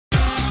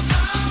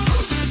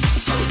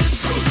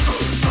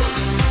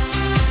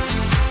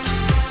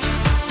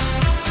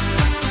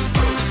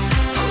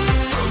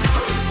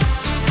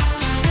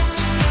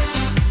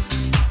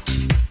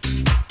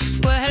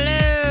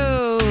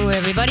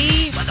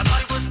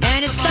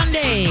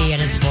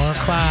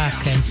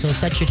o'clock. And so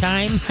set your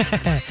time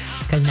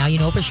because now you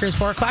know for sure it's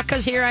 4 o'clock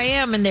because here I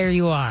am and there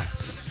you are.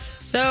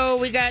 So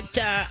we got,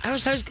 I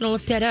was going to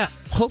look that up.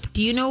 Hope,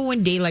 do you know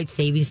when daylight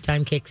savings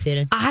time kicks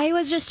in? I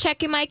was just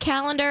checking my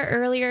calendar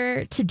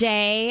earlier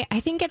today. I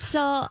think it's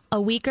still a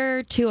week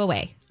or two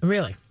away.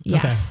 Really?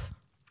 Yes.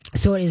 Okay.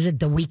 So is it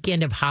the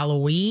weekend of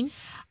Halloween?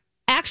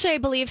 Actually, I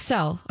believe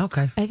so.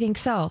 Okay. I think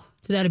so.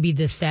 So that'll be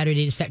this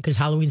Saturday because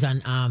Halloween's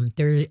on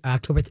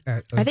October.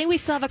 I think we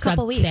still have a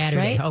couple weeks,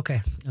 Saturday. right?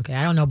 Okay.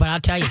 I don't know, but I'll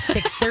tell you,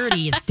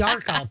 6:30. It's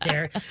dark out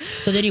there,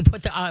 so then you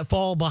put the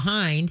fall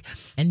behind,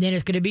 and then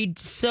it's going to be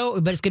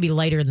but it's going to be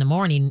lighter in the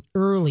morning,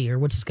 earlier,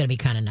 which is going to be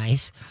kind of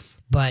nice.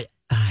 But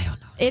I don't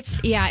know.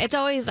 It's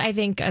always, I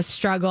think, a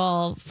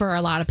struggle for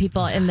a lot of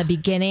people in the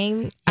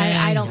beginning.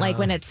 I don't like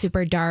when it's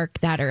super dark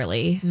that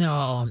early.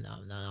 No.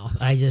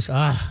 I just,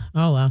 oh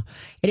well.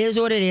 It is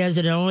what it is.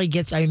 And it only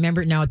gets, I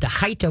remember now at the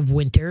height of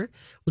winter,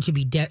 which would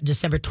be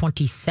December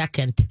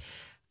 22nd,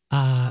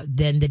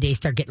 then the days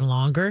start getting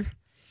longer.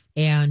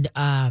 And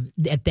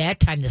at that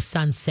time, the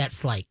sun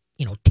sets like,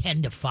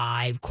 10 to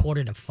 5,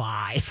 quarter to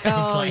 5.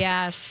 Oh,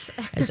 yes.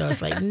 And so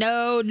it's like,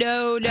 no.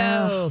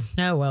 Oh,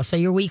 well. So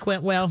your week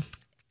went well?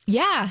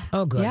 Yeah.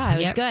 Oh, good. Yeah,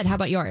 it was good. How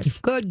about yours?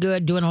 Good.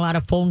 Doing a lot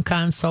of phone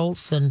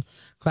consults and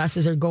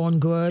classes are going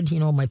good.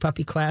 My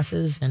puppy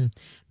classes and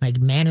my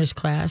manners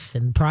class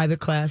and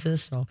private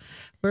classes. So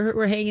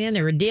we're hanging in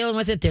there. We're dealing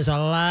with it. There's a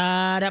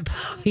lot of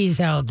puppies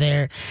out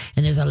there,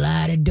 and there's a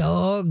lot of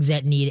dogs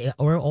that need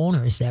or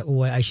owners that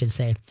I should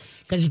say,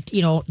 because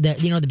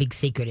the big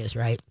secret is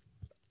right.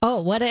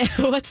 Oh,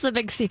 what's the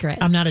big secret?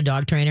 I'm not a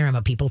dog trainer. I'm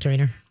a people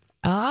trainer.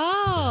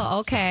 Oh,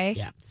 okay.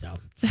 Yeah. So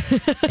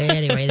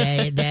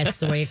anyway, that's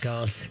the way it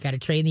goes. Got to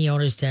train the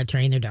owners to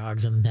train their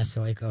dogs, and that's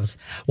the way it goes.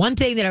 One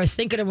thing that I was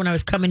thinking of when I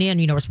was coming in,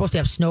 we're supposed to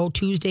have snow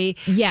Tuesday.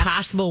 Yes.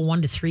 Possible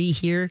 1 to 3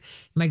 here.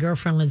 My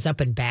girlfriend lives up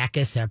in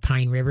Bacchus,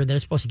 Pine River. They're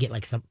supposed to get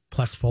like some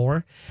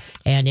 +4.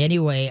 And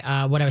anyway,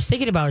 what I was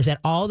thinking about is that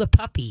all the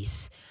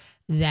puppies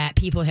that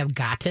people have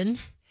gotten,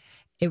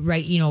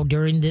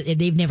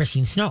 they've never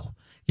seen snow.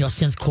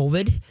 Since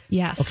COVID.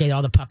 Yes. Okay,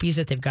 all the puppies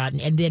that they've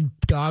gotten. And then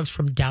dogs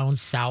from down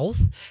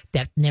south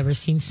that never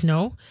seen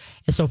snow.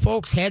 And so,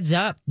 folks, heads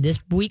up. This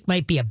week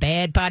might be a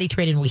bad potty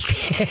training week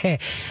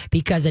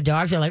because the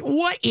dogs are like,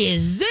 what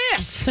is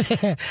this?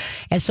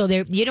 And so,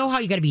 you know how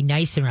you got to be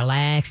nice and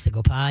relaxed to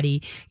go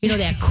potty?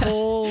 That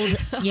cold,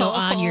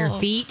 on your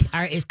feet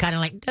is kind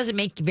of like, doesn't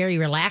make you very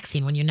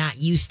relaxing when you're not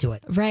used to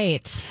it.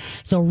 Right.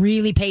 So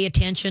really pay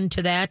attention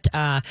to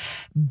that.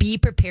 Be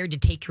prepared to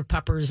take your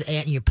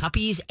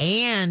puppies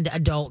and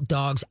adult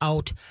dogs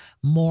out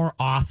more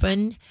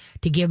often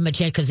to give them a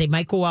chance because they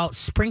might go out,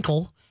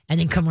 sprinkle, and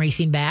then come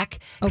racing back.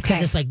 Okay.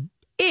 Because it's like,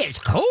 it's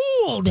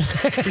cold.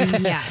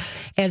 Yeah.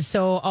 And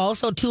so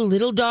also two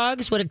little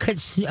dogs, when it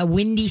gets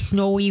windy,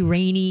 snowy,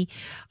 rainy,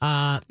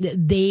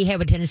 they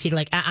have a tendency to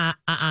like,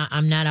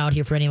 I'm not out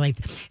here for any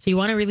length. So you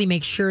want to really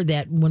make sure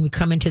that when we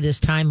come into this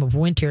time of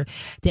winter,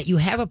 that you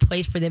have a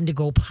place for them to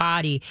go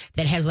potty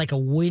that has like a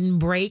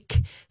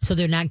windbreak so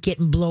they're not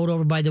getting blown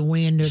over by the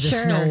wind or the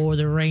snow or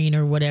the rain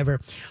or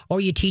whatever.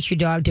 Or you teach your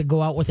dog to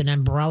go out with an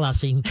umbrella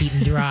so you can keep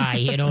them dry,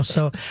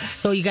 So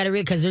you got to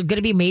really, because there's going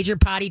to be major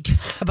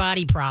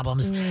body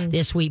problems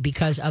this week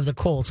because of the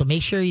cold. So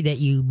make sure that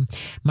you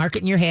mark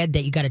it in your head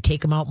that you got to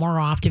take them out more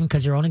often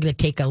because they're only going to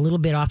take a little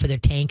bit off of their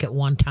tank at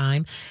one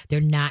time.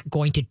 They're not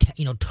going to,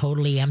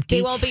 totally empty.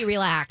 They won't be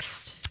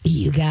relaxed.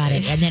 You got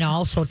it. And then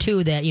also,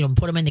 too, that,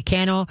 put them in the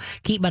kennel,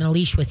 keep them on a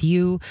leash with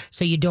you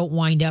so you don't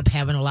wind up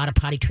having a lot of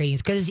potty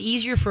trainings because it's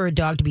easier for a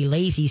dog to be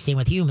lazy, same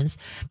with humans,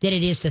 than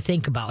it is to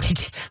think about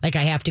it. Like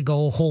I have to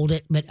go hold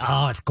it, but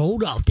it's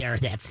cold out there.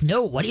 That's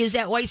snow. What is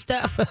that white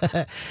stuff?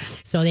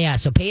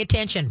 So pay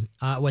attention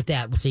with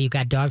that. So you've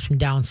got dogs from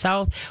down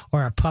south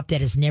or a pup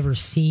that has never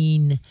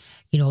seen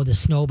the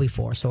snow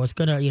before. So it's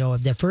going to,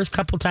 the first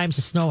couple times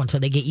of snow until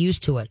they get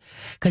used to it.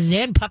 Because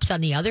then pups,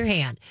 on the other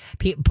hand,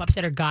 pups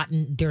that are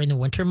gotten during the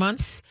winter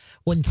months,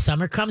 when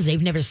summer comes,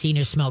 they've never seen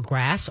or smelled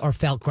grass or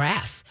felt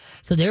grass.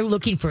 So they're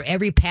looking for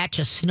every patch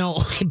of snow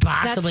they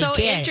possibly can. That's so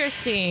can.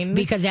 Interesting.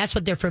 Because that's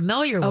what they're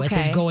familiar with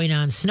is going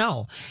on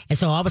snow. And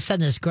so all of a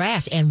sudden there's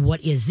grass. And what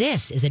is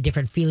this? Is a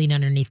different feeling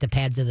underneath the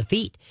pads of the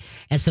feet.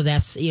 And so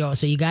that's,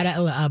 so you got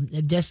to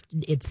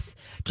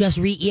just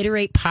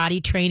reiterate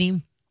potty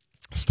training.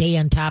 Stay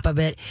on top of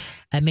it.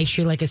 Make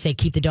sure, like I say,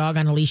 keep the dog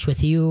on a leash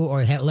with you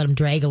or let them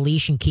drag a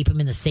leash and keep them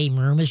in the same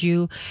room as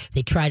you. If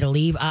they try to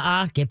leave,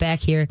 get back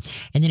here.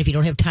 And then if you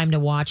don't have time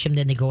to watch them,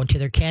 then they go into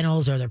their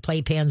kennels or their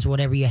playpens,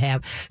 whatever you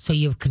have, so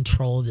you have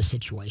control of the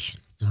situation.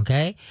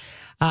 Okay?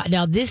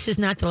 Now, this is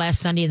not the last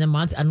Sunday of the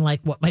month,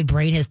 unlike what my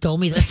brain has told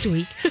me this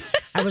week.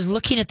 I was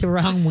looking at the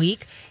wrong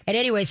week. And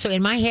anyway, so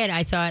in my head,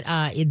 I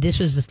thought this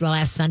was the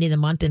last Sunday of the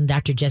month and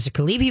Dr.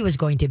 Jessica Levy was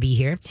going to be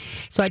here.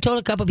 So I told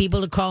a couple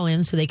people to call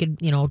in so they could,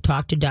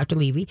 talk to Dr.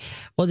 Levy.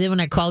 Well, then when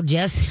I called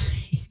Jess,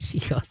 she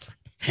goes,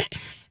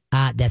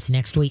 That's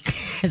next week.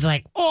 It's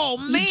like, oh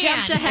man, you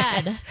jumped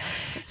ahead.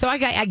 So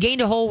I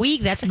gained a whole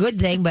week. That's a good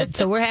thing. But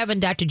so we're having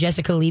Dr.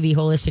 Jessica Levy,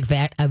 holistic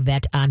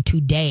vet, on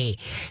today.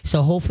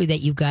 So hopefully that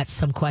you've got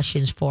some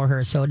questions for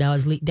her. So now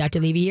is Dr.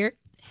 Levy here?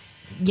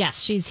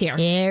 Yes, she's here.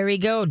 There we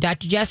go.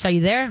 Dr. Jess, are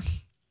you there?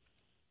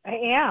 I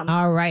am.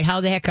 All right.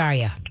 How the heck are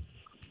you?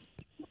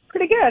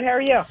 Pretty good. How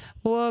are you?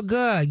 Well,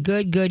 good.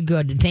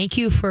 And thank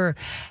you for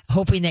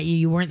hoping that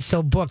you weren't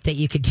so booked that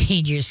you could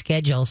change your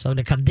schedule so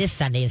to come this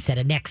Sunday instead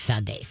of next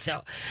Sunday.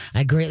 So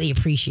I greatly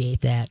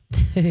appreciate that.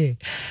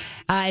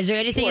 Is there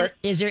anything? Sure.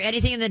 Is there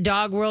anything in the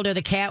dog world or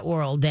the cat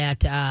world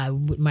that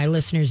my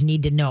listeners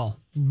need to know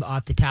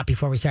off the top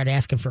before we start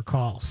asking for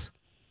calls?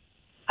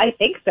 I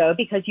think so,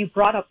 because you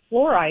brought up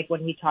fluoride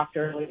when we talked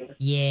earlier.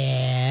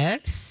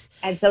 Yes.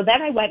 And so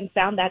then I went and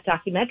found that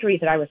documentary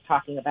that I was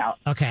talking about.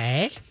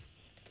 Okay.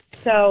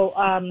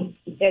 So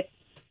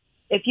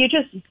if you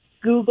just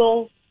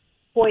Google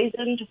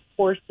poisoned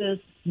horses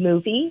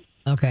movie,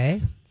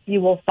 okay,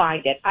 you will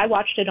find it. I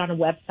watched it on a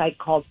website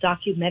called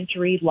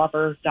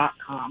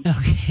documentarylover.com.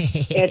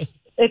 Okay.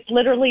 It's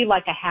literally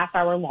like a half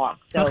hour long.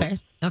 So,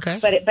 Okay.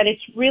 But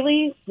it's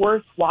really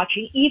worth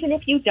watching, even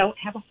if you don't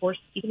have a horse,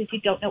 even if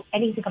you don't know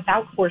anything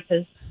about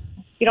horses.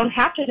 You don't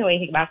have to know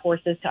anything about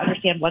horses to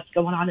understand what's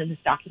going on in this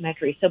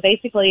documentary. So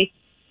basically,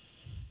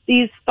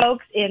 these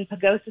folks in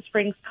Pagosa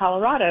Springs,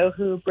 Colorado,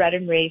 who bred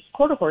and raised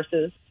quarter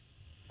horses,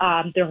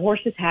 their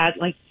horses had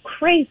like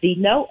crazy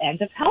no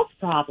end of health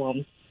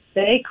problems.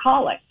 They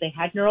colic, they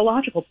had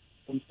neurological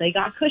problems, they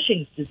got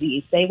Cushing's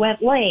disease, they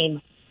went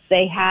lame,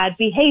 they had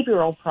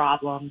behavioral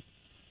problems,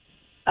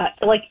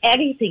 like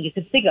anything you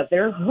could think of.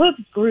 Their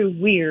hooves grew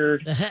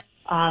weird.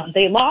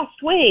 They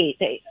lost weight.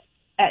 It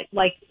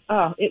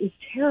was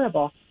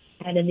terrible.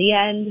 And in the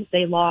end,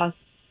 they lost,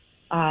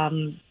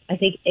 I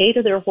think 8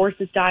 of their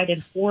horses died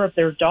and 4 of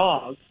their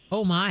dogs.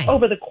 Oh, my.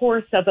 Over the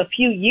course of a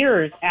few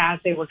years as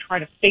they were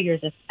trying to figure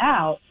this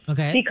out.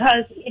 Okay.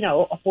 Because,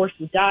 a horse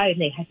would die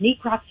and they had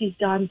necropsies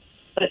done,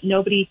 but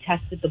nobody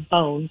tested the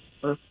bones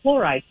for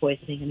fluoride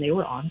poisoning, and they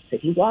were on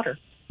city water.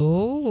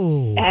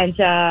 Oh. And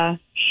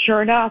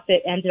sure enough,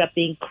 it ended up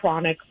being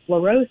chronic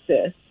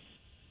fluorosis.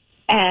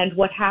 And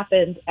what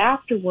happened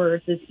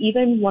afterwards is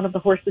even one of the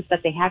horses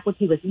that they had when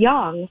he was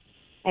young,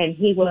 and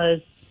he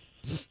was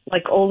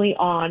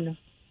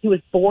he was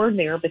born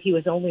there, but he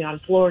was only on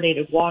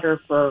fluoridated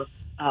water for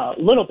a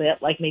little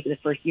bit, like maybe the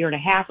first year and a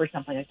half or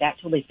something like that,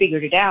 till they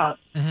figured it out.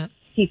 Uh-huh.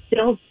 He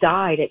still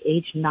died at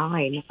age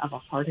 9 of a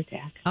heart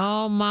attack.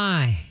 Oh,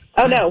 my.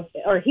 Oh, no,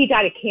 or he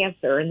died of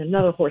cancer, and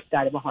another horse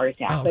died of a heart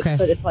attack. Oh, okay.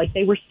 But it's like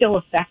they were still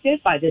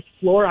affected by this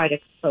fluoride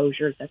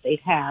exposure that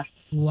they'd had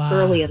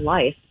early in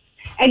life.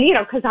 And,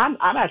 because I'm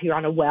out here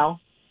on a well.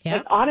 Yeah.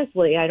 Like,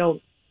 honestly, I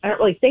don't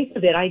really think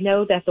of it. I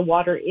know that the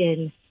water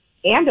in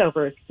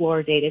Andover is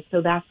fluoridated,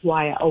 so that's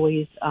why I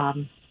always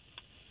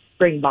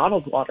bring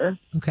bottled water.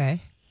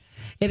 Okay.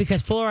 Yeah,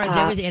 because fluoride's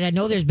everything. And I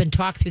know there's been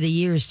talk through the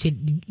years to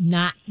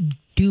not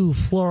do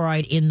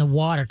fluoride in the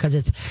water because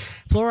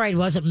fluoride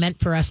wasn't meant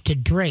for us to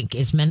drink.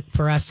 It's meant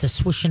for us to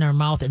swish in our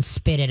mouth and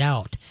spit it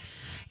out.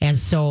 And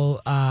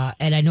so,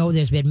 and I know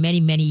there's been many,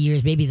 many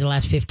years, maybe the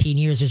last 15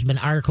 years, there's been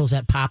articles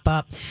that pop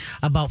up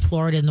about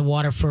fluoride in the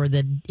water for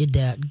the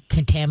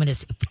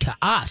contaminants to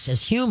us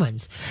as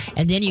humans.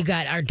 And then you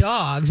got our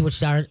dogs,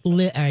 which are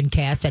and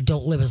cats that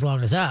don't live as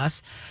long as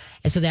us.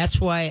 And so that's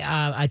why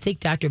I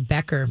think Dr.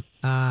 Becker,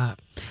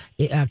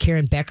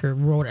 Karen Becker,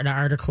 wrote an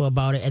article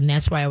about it, and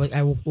that's why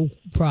I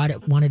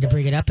wanted to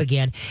bring it up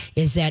again.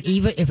 Is that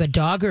even if a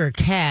dog or a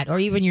cat, or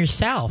even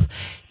yourself,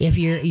 if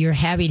you're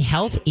having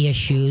health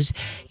issues,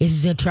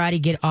 is to try to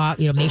get off,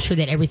 make sure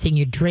that everything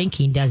you're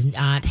drinking does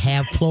not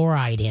have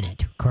fluoride in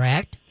it.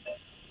 Correct?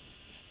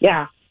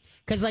 Yeah.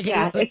 Because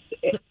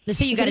let's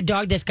say you got a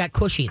dog that's got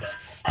Cushing's,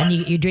 and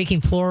you're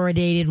drinking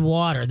fluoridated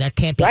water. That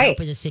can't be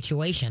helping the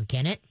situation,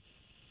 can it?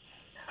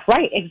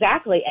 Right,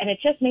 exactly. And it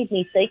just made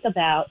me think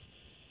about,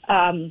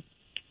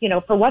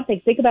 for one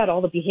thing, think about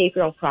all the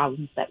behavioral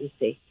problems that we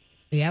see.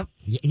 Yep.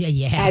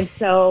 Yes. And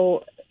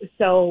so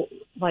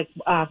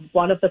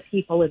one of the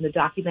people in the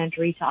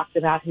documentary talked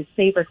about his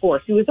favorite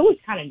horse, who was always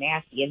kind of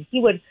nasty, and he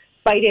would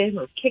bite him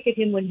or kick at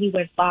him when he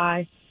went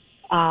by.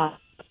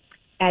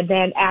 And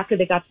then after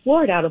they got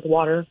fluoride out of the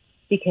water,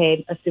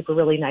 became a super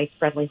really nice,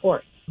 friendly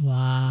horse.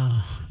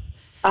 Wow.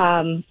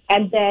 And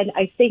then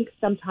I think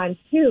sometimes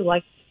too,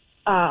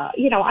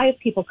 I have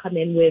people come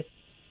in with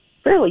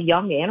fairly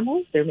young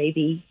animals. They're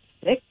maybe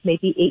 6,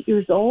 maybe 8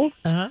 years old,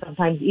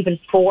 sometimes even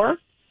 4.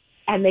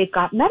 And they've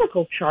got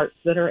medical charts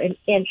that are an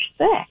inch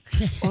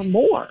thick or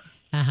more.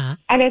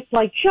 And it's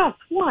like just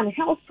one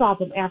health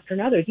problem after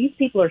another. These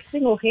people are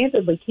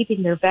single-handedly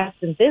keeping their vets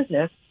in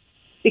business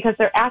because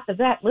they're at the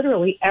vet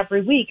literally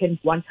every week. And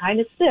one time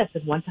it's this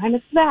and one time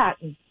it's that,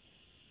 and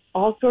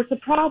all sorts of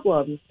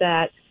problems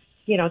that,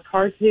 it's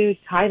hard to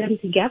tie them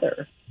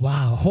together.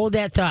 Wow. Hold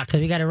that thought because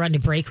we got to run to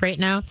break right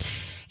now.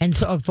 And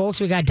so, folks,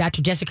 we got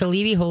Dr. Jessica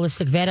Levy,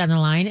 holistic vet, on the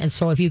line. And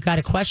so if you've got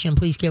a question,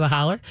 please give a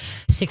holler.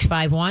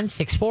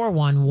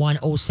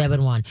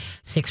 651-641-1071.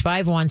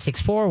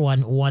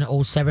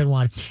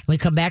 651-641-1071. When we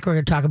come back, we're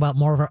going to talk about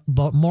more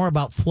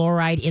about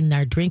fluoride in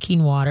our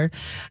drinking water,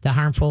 the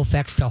harmful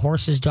effects to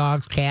horses,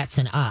 dogs, cats,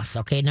 and us.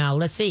 Okay, now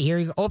let's see. Here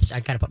we go. Oops, I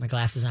got to put my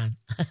glasses on.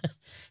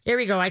 Here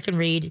we go. I can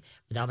read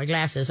without my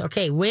glasses.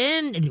 Okay,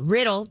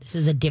 riddle. This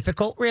is a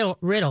difficult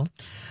riddle.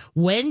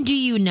 When do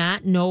you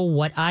not know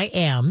what I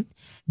am,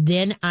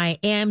 then I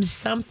am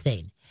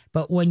something.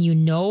 But when you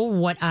know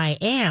what I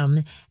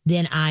am,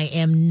 then I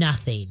am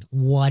nothing.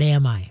 What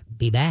am I?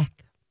 Be back.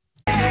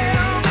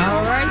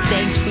 All right,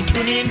 thanks for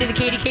tuning into the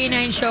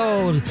KDK9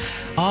 show.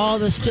 All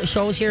the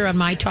shows here on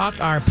My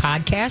Talk are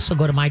podcasts, so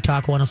go to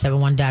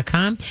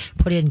mytalk1071.com,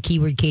 put in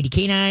keyword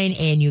KDK9,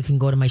 and you can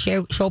go to my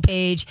show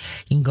page,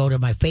 you can go to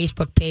my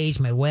Facebook page,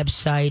 my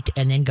website,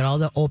 and then get all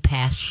the old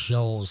past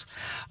shows.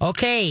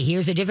 Okay,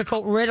 here's a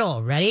difficult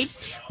riddle. Ready?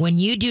 When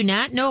you do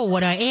not know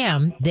what I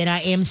am, then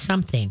I am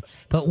something.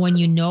 But when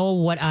you know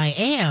what I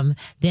am,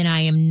 then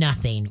I am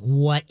nothing.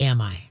 What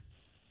am I?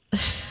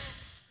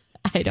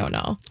 I don't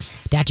know.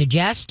 Dr.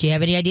 Jess, do you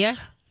have any idea?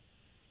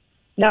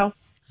 No.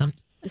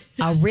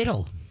 A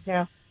riddle.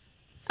 No.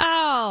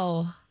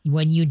 Oh.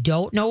 When you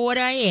don't know what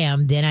I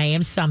am, then I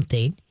am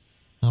something.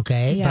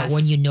 Okay? Yes. But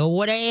when you know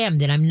what I am,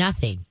 then I'm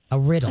nothing. A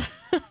riddle.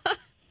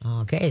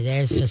 Okay,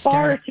 there's the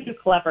Far start. too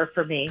clever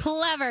for me.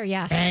 Clever,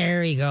 yes. There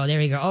we go.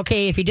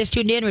 Okay, if you just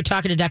tuned in, we're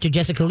talking to Dr.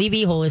 Jessica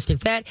Levy, holistic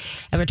vet,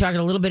 and we're talking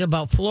a little bit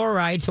about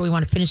fluoride. So we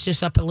want to finish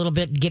this up a little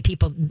bit, get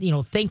people,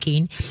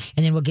 thinking,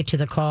 and then we'll get to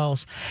the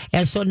calls.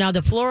 And so now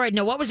the fluoride.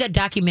 Now, what was that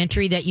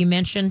documentary that you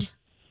mentioned?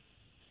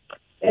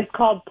 It's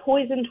called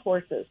Poisoned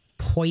Horses.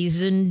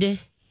 Poisoned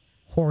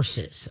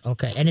horses.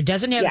 Okay, and it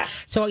doesn't have. Yeah.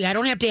 So I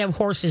don't have to have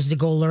horses to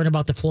go learn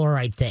about the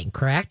fluoride thing,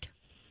 correct?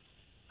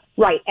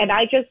 Right. And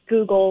I just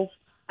Googled.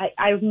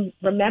 I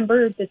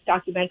remember this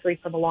documentary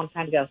from a long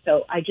time ago,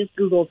 so I just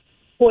Googled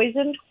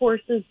Poisoned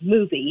Horses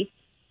movie.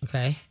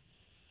 Okay.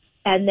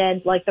 And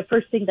then, the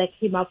first thing that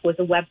came up was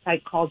a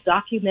website called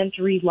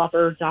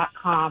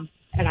documentarylover.com,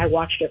 and I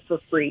watched it for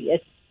free.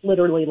 It's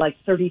literally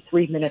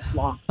 33 minutes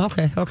long.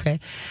 Okay.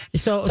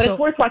 So it's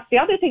worth watching. The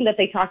other thing that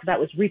they talked about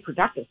was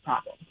reproductive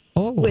problems,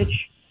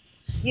 which,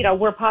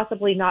 we're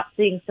possibly not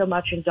seeing so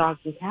much in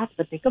dogs and cats,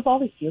 but think of all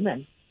the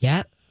humans.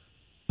 Yeah.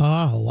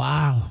 Oh,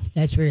 wow.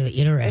 That's really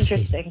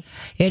interesting.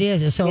 It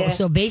is.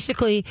 So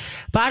basically,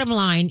 bottom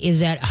line is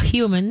that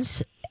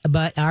humans,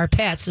 but our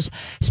pets,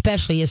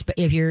 especially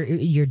if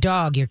your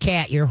dog, your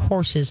cat, your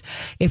horses,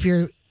 if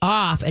you're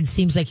off, it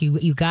seems like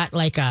you got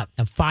a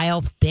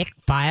thick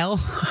file,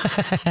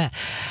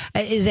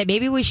 is that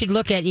maybe we should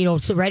look at,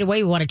 so right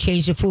away we want to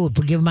change the food,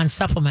 but give them on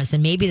supplements.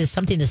 And maybe the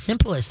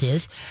simplest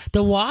is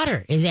the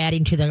water is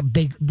adding to the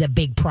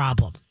big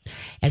problem.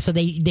 And so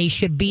they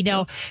should be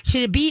now.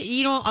 Should it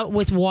be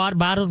with water,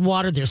 bottled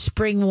water? There's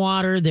spring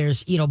water.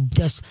 There's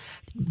just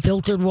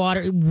filtered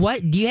water.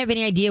 What do you have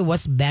any idea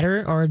what's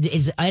better, or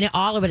is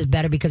all of it is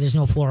better because there's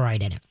no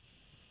fluoride in it?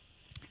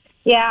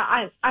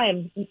 Yeah, I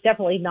am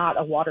definitely not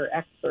a water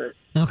expert.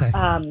 Okay,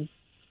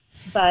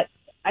 but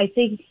I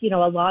think a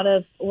lot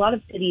of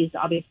cities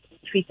obviously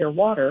treat their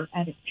water,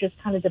 and it just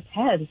kind of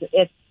depends.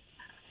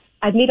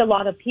 I meet a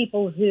lot of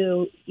people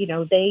who,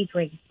 they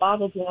drink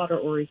bottled water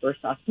or reverse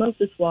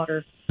osmosis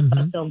water,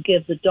 but they'll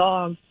give the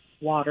dog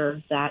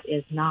water that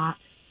is not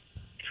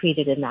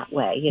treated in that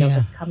way,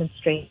 that's coming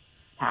straight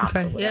out.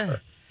 Okay, yeah.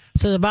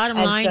 So the bottom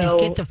line is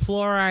get the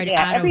fluoride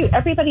out of...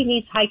 everybody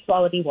needs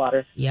high-quality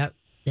water. Yep.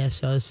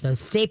 That's a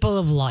staple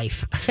of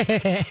life.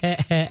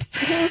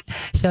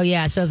 So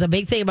the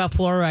big thing about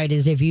fluoride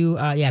is if you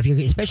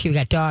especially if you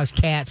got dogs,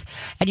 cats,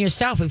 and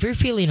yourself, if you're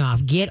feeling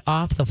off, get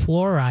off the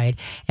fluoride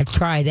and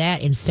try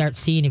that and start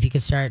seeing if you can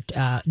start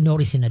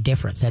noticing a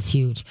difference. That's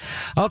huge.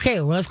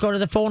 Okay, well, let's go to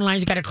the phone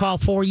lines. We got a call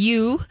for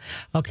you.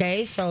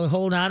 Okay, so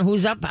hold on.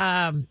 Who's up?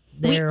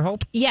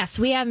 Hope? Yes,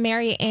 we have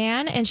Mary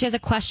Ann, and she has a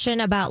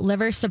question about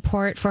liver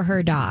support for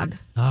her dog.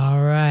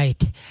 All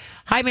right.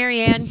 Hi,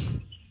 Mary Ann.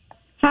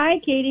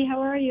 Hi, Katie.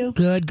 How are you?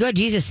 Good.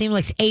 Jesus, seemed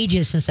like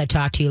ages since I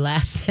talked to you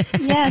last.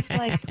 Yes,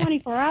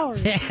 24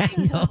 hours. I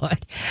know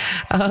it.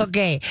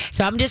 Okay,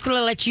 so I'm just going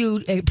to let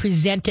you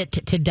present it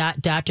to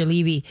Dr.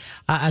 Levy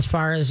as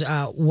far as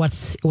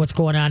what's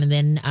going on, and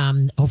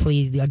then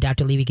hopefully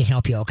Dr. Levy can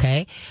help you.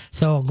 Okay,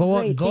 so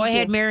go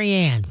ahead, Mary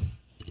Ann.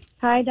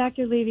 Hi,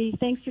 Dr. Levy.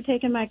 Thanks for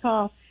taking my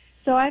call.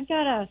 So I've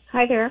got a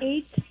Hi there.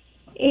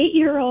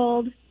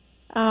 8-year-old,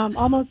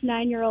 almost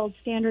 9-year-old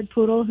standard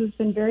poodle who's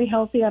been very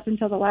healthy up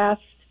until the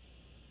last,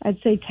 I'd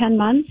say, 10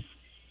 months.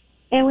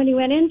 And when he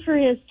went in for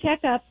his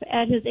checkup,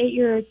 at his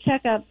 8-year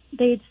checkup,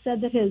 they said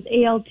that his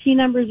ALT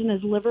numbers in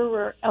his liver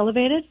were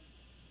elevated.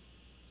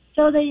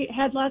 So they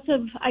had lots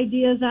of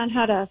ideas on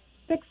how to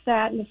fix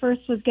that. And the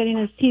first was getting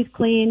his teeth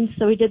cleaned.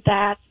 So we did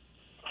that.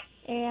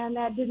 And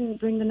that didn't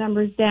bring the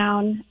numbers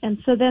down. And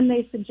so then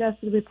they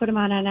suggested we put him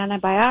on an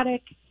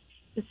antibiotic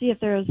to see if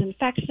there was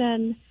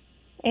infection.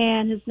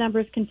 And his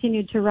numbers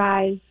continued to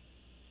rise.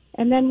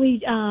 And then we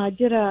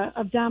did a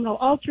abdominal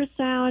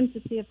ultrasound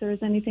to see if there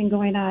was anything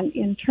going on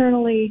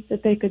internally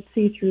that they could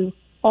see through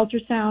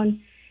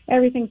ultrasound.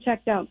 Everything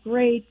checked out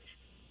great.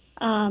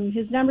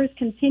 His numbers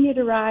continue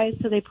to rise,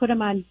 so they put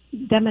him on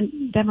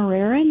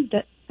Demerara.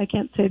 I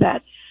can't say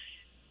that.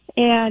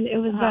 And it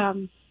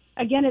was,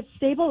 again, it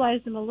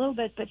stabilized him a little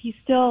bit, but he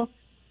still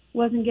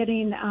wasn't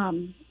getting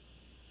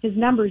his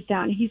numbers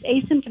down. He's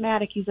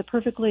asymptomatic. He's a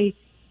perfectly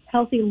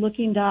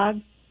healthy-looking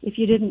dog. If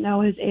you didn't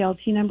know, his ALT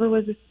number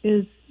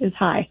is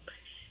high.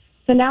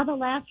 So now the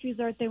last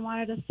resort they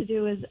wanted us to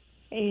do is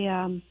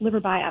a liver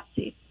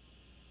biopsy,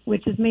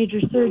 which is major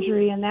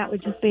surgery, and that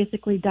would just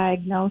basically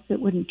diagnose. It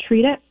wouldn't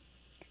treat it.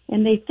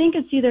 And they think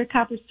it's either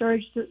copper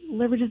storage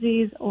liver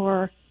disease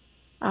or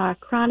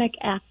chronic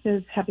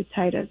active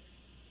hepatitis.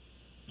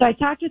 So I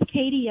talked with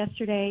Katie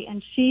yesterday,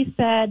 and she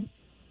said,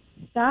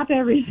 stop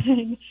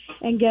everything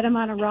and get him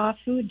on a raw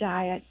food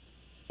diet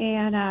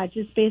and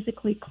just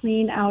basically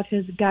clean out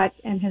his gut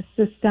and his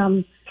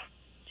system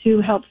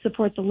to help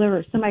support the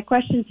liver. So my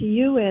question to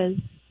you is,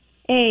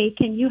 A,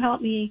 can you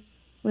help me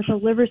with a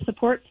liver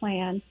support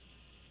plan?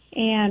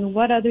 And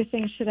what other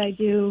things should I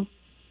do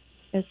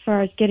as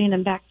far as getting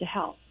him back to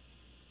health?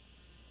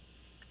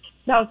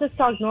 Now, is this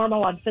dog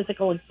normal on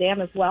physical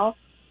exam as well?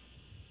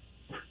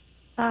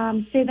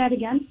 Say that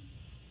again.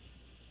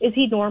 Is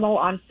he normal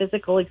on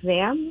physical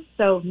exam?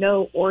 So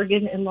no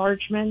organ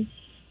enlargement?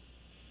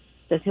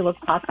 Does he look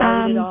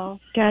populated at all?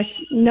 Gosh,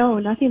 no,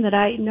 nothing that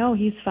I know.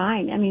 He's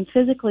fine. I mean,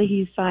 physically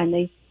he's fine.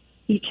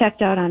 He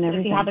checked out on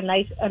everything. Does he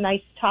have a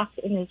nice tuck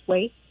in his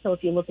waist? So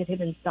if you look at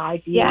him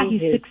inside view, yeah,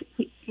 he's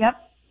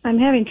yep. I'm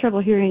having trouble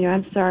hearing you.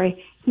 I'm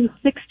sorry. He's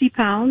 60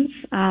 pounds.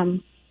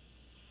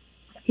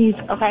 He's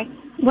okay.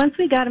 Once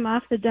we got him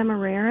off the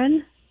Demerara,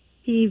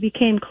 he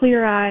became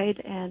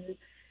clear-eyed and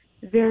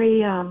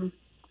very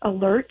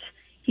alert.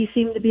 He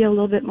seemed to be a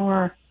little bit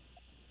more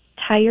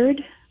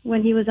tired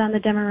when he was on the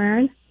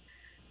Demerara.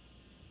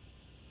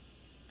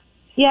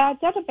 Yeah,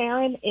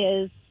 Demerara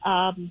is.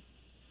 Can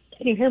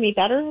you hear me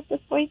better at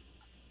this point?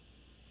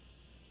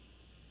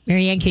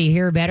 Marianne, can you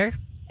hear her better?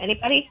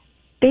 Anybody?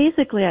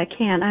 Basically, I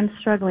can. I'm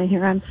struggling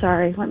here. I'm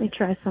sorry. Let me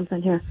try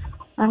something here.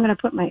 I'm going to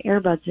put my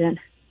earbuds in.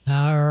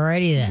 All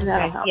righty then.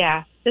 Okay,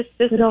 yeah, this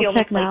is the only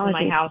place in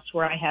my house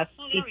where I have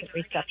decent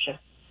reception,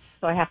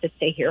 so I have to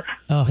stay here.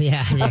 Oh,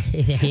 yeah,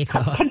 there you go.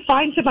 I'm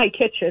confined to my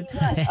kitchen.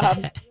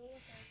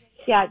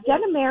 Yeah,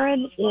 Demerara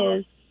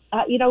is,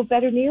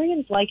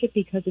 veterinarians like it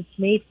because it's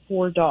made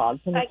for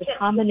dogs, and it's a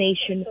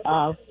combination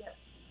of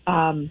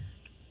an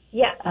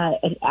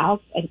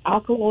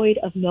alkaloid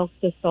of milk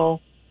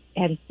thistle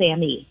and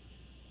SAMe.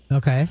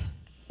 Okay.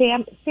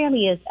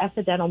 SAMe is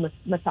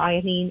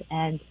acetylmethionine,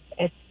 and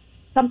it's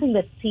something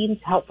that seems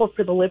helpful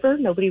for the liver.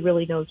 Nobody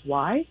really knows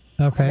why.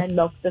 Okay. And then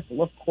milk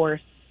thistle, of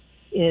course,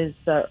 is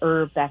the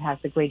herb that has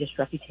the greatest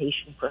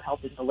reputation for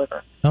helping the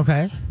liver.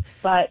 Okay.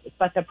 But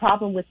the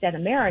problem with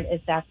Demerara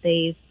is that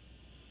they've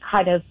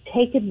kind of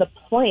taken the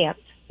plant,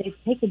 they've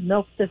taken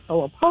milk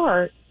thistle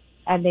apart,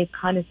 and they've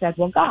kind of said,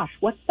 well, gosh,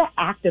 what's the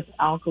active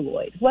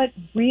alkaloid? What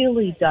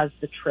really does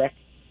the trick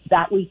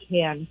that we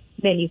can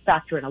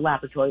manufacture in a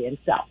laboratory and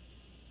sell?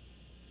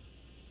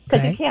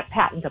 Because you can't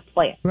patent a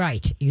plant.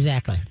 Right,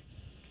 exactly.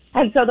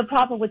 And so the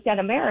problem with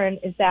Demerara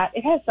is that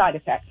it has side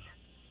effects.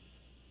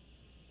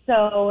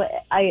 So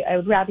I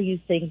would rather use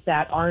things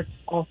that aren't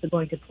also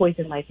going to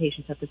poison my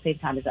patients at the same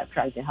time as I'm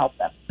trying to help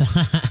them.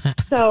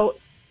 So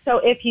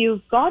if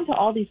you've gone to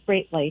all these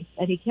great lengths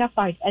and you can't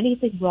find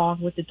anything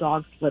wrong with the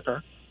dog's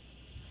liver,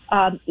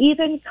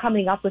 even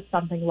coming up with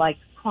something like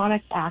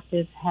chronic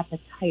active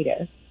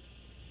hepatitis,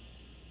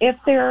 if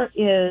there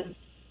is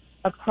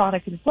a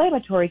chronic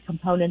inflammatory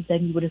component,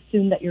 then you would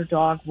assume that your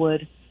dog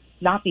would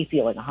not be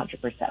feeling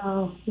 100%.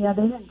 Oh, yeah,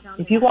 they didn't tell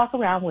me If you walk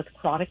around with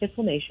chronic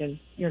inflammation,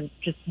 you're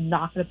just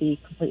not going to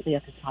be completely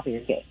at the top of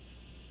your game.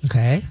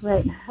 Okay.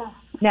 Right.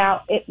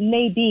 Now, it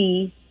may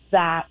be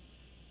that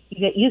you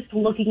get used to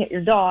looking at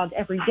your dog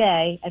every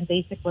day, and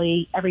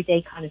basically every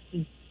day kind of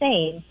seems the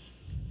same,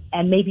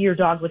 and maybe your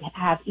dog would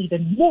have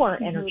even more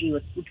energy,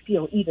 would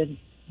feel even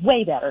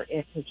way better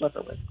if his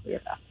liver was clear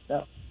enough.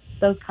 So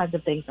those kinds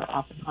of things are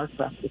often hard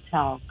for us to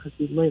tell because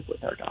we live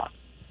with our dogs.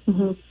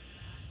 Mm-hmm.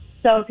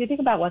 So if you think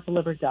about what the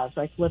liver does,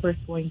 right, the liver is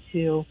going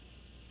to,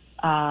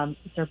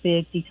 it's our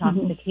big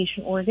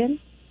detoxification organ,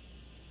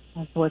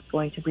 and so it's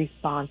going to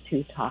respond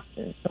to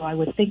toxins. So I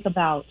would think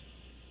about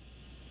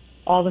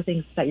all the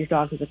things that your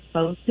dog is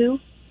exposed to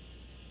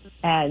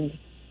and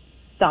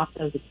stop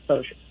those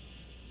exposures.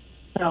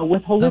 So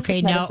with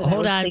holistic medicine,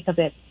 hold I would think of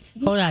it.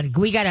 Hold on.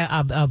 We got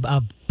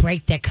a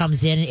break that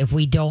comes in. If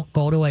we don't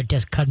go to it,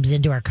 just comes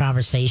into our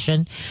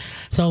conversation.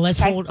 So let's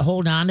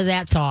hold on to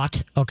that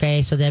thought,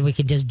 okay? So then we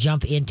can just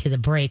jump into the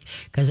break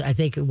because I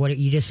think what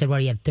you just said,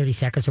 you had 30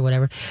 seconds or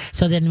whatever.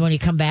 So then when you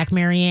come back,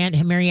 Marianne,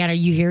 are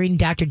you hearing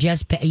Dr.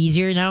 Jess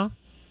easier now?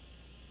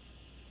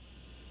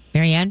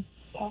 Marianne?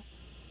 Okay.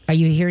 Are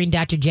you hearing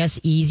Dr. Jess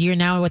easier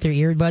now with her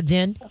earbuds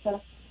in?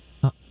 Okay.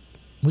 Oh.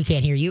 We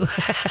can't hear you.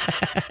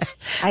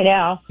 I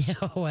know.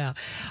 Oh, well.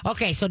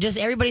 Okay, so just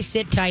everybody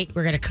sit tight.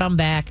 We're going to come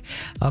back.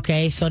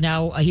 Okay, so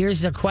now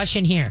here's the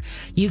question here.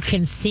 You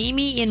can see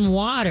me in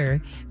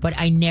water, but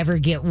I never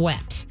get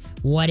wet.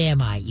 What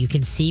am I? You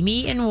can see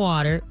me in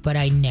water, but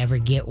I never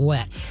get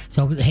wet.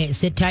 So hey,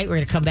 sit tight. We're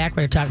going to come back.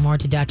 We're going to talk more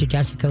to Dr.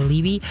 Jessica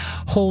Levy,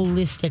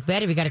 Holistic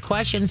Vet. If you got a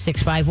question,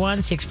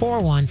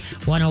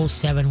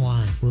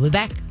 651-641-1071. We'll be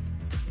back.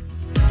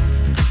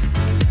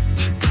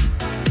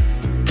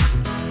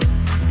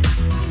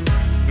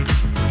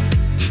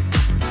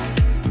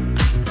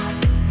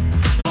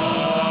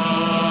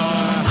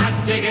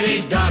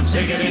 Diggity dog,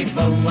 ziggity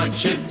boom,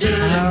 what you do? All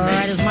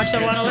right, as much as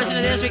I want to listen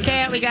to this, we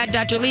can't. We got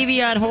Dr.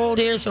 Levy on hold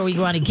here, so we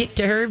want to get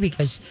to her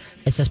because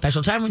it's a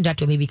special time when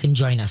Dr. Levy can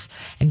join us.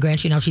 And Grant,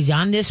 she's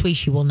on this week.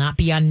 She will not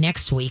be on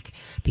next week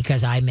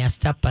because I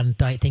messed up on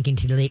thinking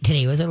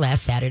today was the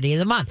last Saturday of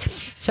the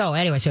month. So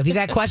anyway, if you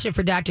got a question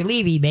for Dr.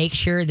 Levy, make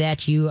sure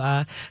that you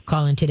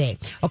call in today.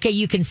 Okay,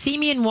 you can see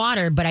me in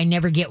water, but I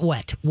never get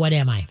wet. What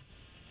am I?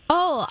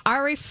 Oh,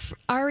 our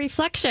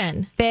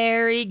reflection.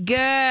 Very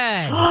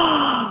good.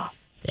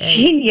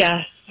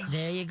 Genius.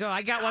 There you go.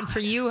 I got one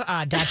for you,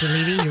 Dr.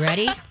 Levy. You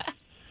ready?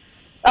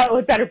 Oh,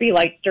 it better be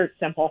like dirt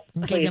simple.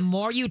 Okay, Please. the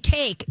more you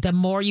take, the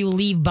more you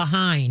leave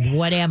behind.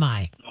 What am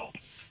I?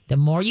 The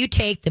more you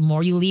take, the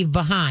more you leave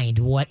behind.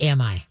 What am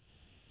I?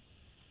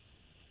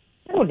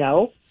 I don't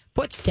know.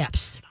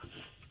 Footsteps.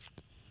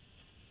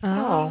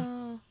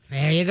 Oh.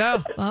 There you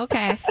go.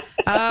 Okay.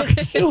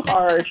 Okay. Too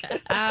hard.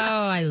 Oh,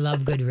 I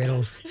love good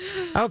riddles.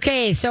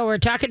 Okay, so we're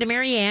talking to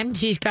Marianne.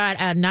 She's got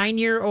a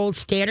 9-year-old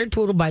standard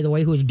poodle, by the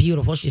way, who is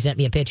beautiful. She sent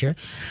me a picture.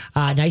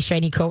 Nice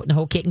shiny coat and the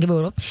whole kit and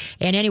caboodle.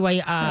 And anyway,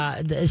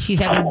 she's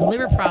having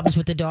liver problems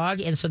with the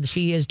dog, and so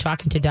she is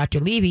talking to Dr.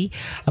 Levy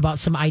about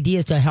some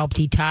ideas to help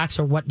detox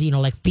or what,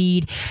 like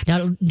feed.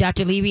 Now,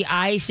 Dr. Levy,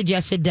 I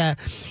suggested,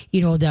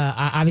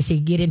 obviously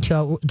get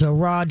into a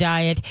raw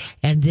diet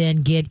and then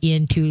get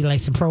into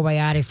like some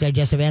probiotics,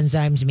 digestive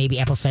enzymes, maybe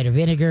apple cider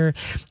vinegar,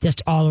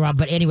 just all around.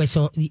 But anyway,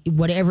 so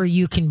whatever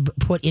you can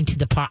put into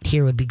the pot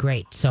here would be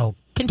great. So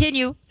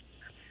continue.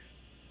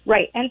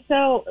 Right. And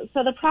so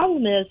the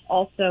problem is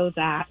also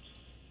that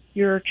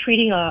you're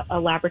treating a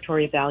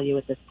laboratory value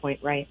at this point,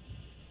 right?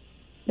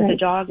 If the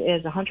dog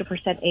is 100%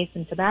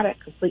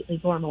 asymptomatic,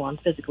 completely normal on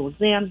physical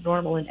exams,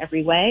 normal in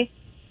every way,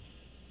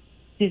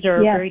 these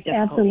are very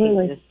difficult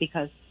cases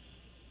because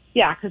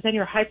then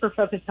you're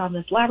hyper-focused on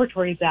this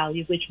laboratory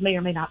value, which may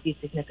or may not be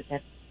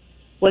significant.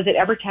 Was it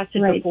ever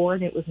tested before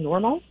and it was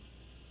normal?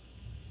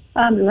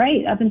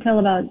 Right. Up until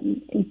about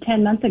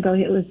 10 months ago,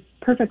 it was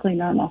perfectly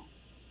normal.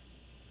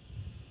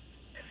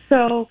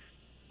 So,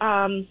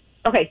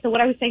 so what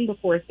I was saying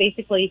before is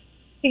basically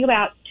think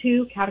about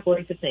two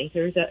categories of things.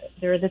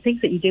 There are the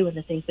things that you do and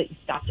the things that you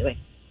stop doing.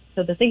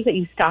 So the things that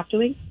you stop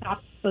doing,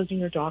 stop exposing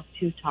your dog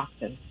to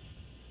toxins.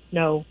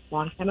 No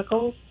lawn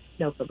chemicals,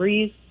 no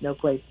Febreze, no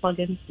glazed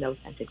plugins, no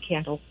scented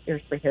candles,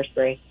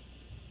 hairspray.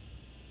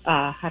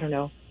 I don't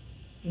know,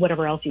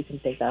 whatever else you can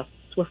think of.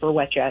 Swiffer,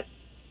 Wet Jet,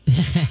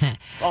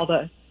 all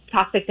the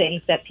toxic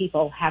things that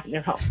people have in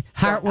their home.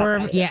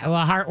 Heartworm,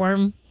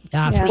 heartworm.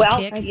 Flea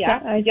tick. True.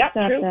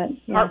 That,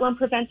 Heartworm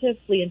preventive,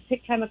 flea and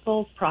tick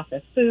chemicals,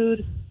 processed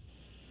food.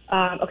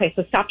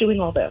 So stop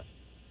doing all those.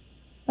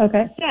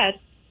 Okay.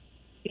 Instead,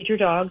 feed your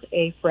dogs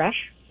a fresh,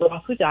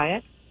 raw food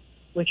diet,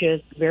 which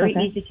is very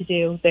easy to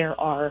do. There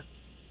are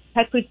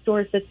pet food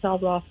stores that sell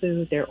raw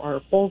food. There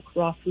are bulk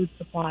raw food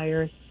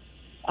suppliers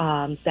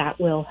that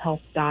will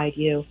help guide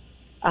you.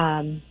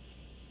 I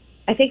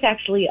think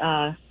actually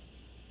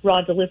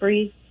Raw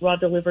Delivery,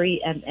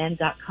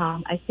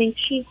 rawdeliverymn.com, I think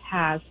she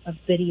has a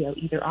video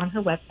either on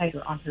her website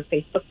or on her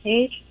Facebook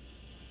page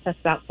that's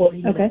about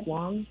 40 minutes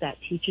long that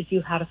teaches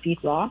you how to feed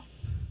raw.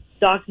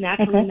 Dogs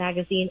Naturally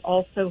magazine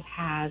also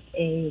has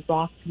a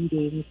raw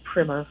feeding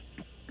primer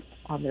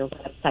on their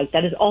website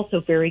that is also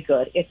very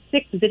good. It's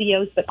 6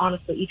 videos, but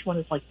honestly, each one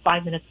is like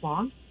 5 minutes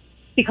long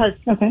because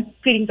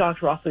feeding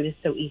dogs raw food is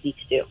so easy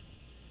to do.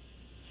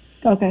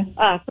 Okay.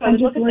 So I'm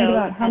just worried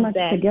about how much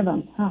to give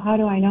them. How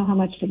do I know how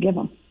much to give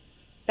them?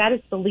 That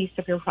is the least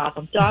of your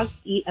problem. Dogs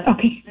eat about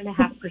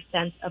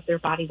 1.5% of their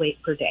body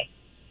weight per day.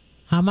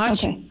 How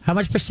much? Okay. How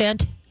much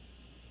percent?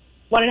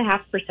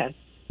 1.5%.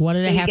 1.5%.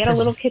 You get a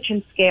little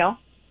kitchen scale.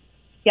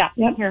 Yeah.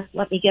 Yep. Here,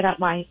 let me get out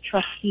my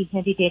trusty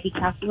handy dandy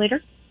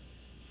calculator.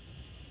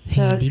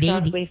 Handy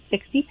dandy. So weighs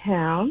 60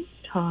 pounds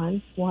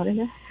times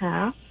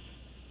 1.5.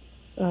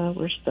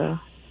 Where's the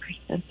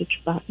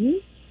percentage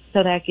button?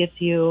 So that gives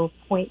you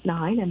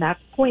 0.9, and that's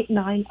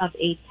 0.9 of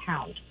a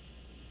pound.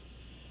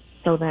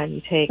 So then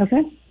you take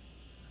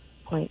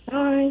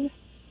 0.9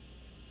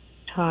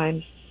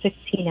 times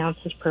 16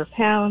 ounces per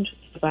pound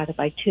divided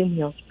by 2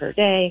 meals per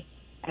day,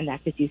 and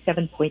that gives you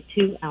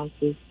 7.2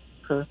 ounces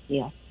per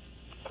meal.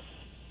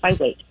 By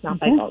weight, not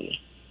by volume.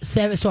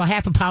 So a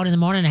half a pound in the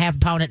morning and a half a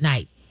pound at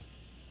night.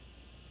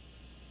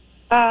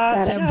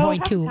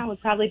 7.2. No,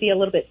 would probably be a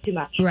little bit too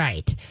much.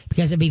 Right,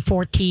 because it'd be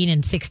 14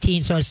 and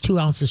 16, so it's 2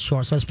 ounces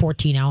short. So it's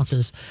 14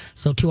 ounces,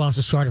 so 2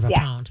 ounces short of a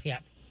pound. Yeah.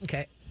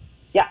 Okay.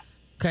 Yeah.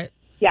 Okay.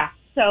 Yeah.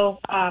 So,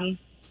 and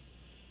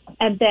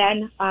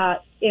then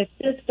if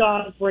this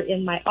dog were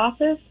in my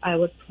office, I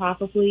would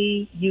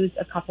probably use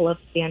a couple of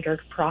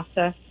standard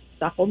process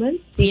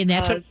supplements. See, and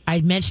that's what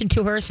I mentioned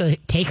to her. So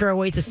take her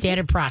away to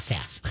standard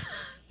process.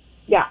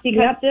 Yeah,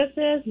 because this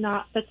is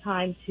not the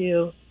time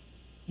to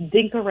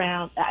dink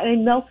around. I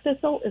mean, milk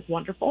thistle is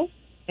wonderful.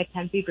 It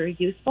can be very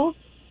useful,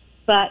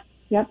 but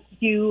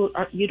you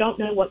don't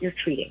know what you're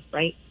treating,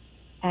 right?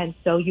 And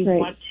so you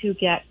want to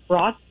get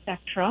broad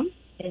spectrum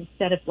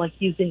instead of like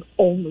using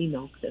only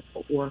milk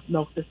thistle or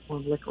milk thistle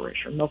and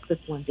licorice or milk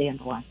thistle and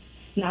dandelion.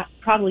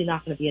 Probably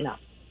not going to be enough.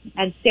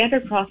 And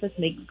standard process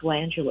makes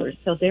glandulars,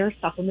 so their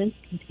supplements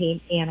contain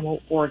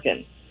animal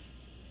organs.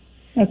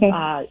 Okay.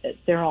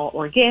 They're all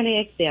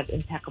organic. They have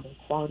impeccable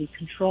quality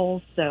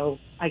control. So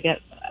I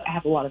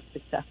have a lot of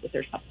success with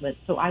their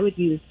supplements. So I would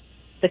use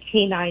the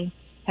canine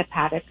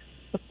hepatic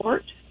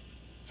support.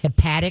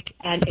 Hepatic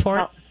and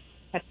support?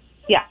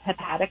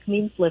 Hepatic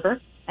means liver,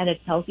 and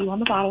it tells you on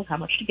the bottle how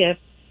much to give.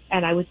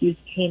 And I would use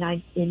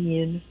canine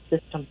immune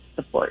system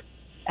support.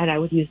 And I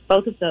would use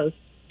both of those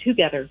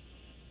together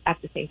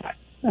at the same time.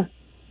 Oh,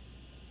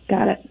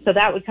 got it. So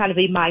that would kind of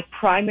be my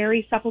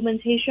primary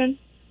supplementation.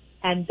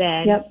 And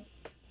then,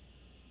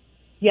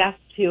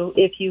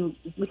 if you,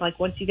 like,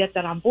 once you get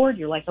that on board,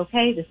 you're like,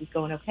 okay, this is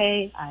going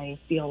okay. I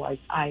feel like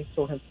I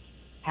sort of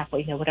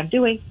halfway know what I'm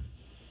doing.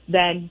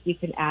 Then you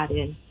can add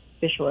in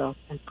fish oil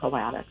and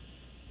probiotics.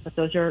 But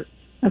those are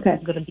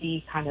going to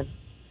be kind of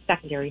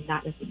secondary,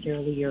 not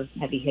necessarily your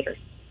heavy hitters.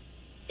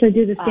 So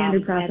do the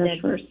standard process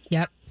first.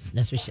 Yep.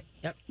 That's what she,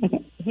 yep.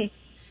 Okay. Mm-hmm.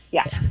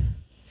 Yeah.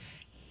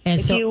 And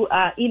if you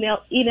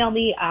email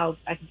me, I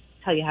can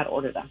tell you how to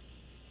order them.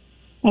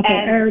 Okay,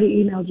 I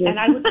already emailed you. And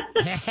I would.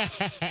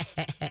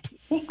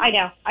 I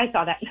know. I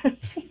saw that.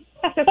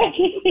 That's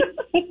okay.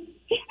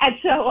 And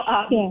so,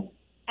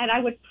 and I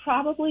would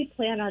probably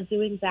plan on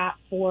doing that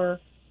for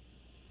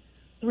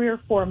 3 or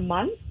 4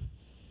 months.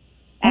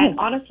 And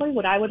honestly,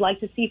 what I would like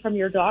to see from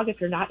your dog,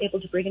 if you're not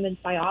able to bring him into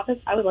my office,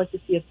 I would like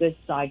to see a good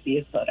side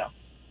view photo.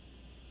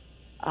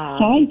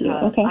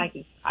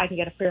 Okay. I can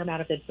get a fair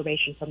amount of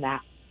information from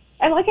that.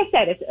 And like I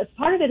said,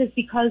 part of it is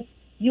because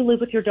you live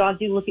with your dog,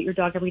 you look at your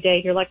dog every day,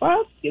 and you're like,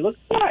 well, he looks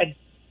fine.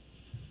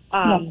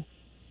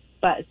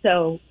 But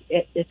so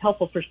it's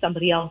helpful for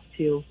somebody else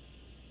to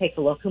take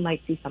a look who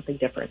might see something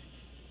different.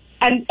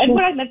 And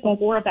what I meant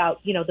before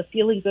about, the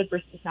feeling good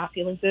versus not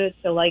feeling good.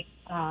 So like,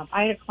 I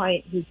had a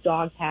client whose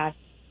dog had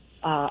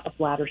a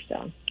bladder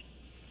stone.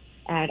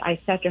 And I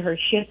said to her,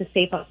 she had to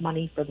save up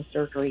money for the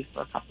surgery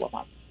for a couple of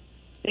months.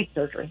 Big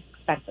surgery,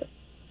 expensive.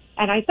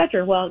 And I said to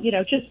her, well,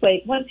 just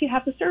wait. Once you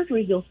have the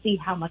surgery, you'll see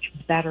how much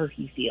better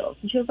he feels.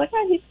 And she was like,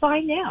 oh, he's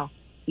fine now.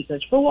 He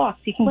goes for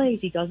walks. He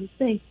plays. He does his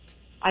thing.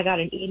 I got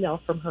an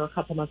email from her a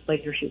couple months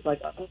later. She was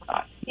like, oh,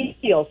 God, he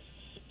feels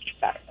much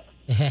better.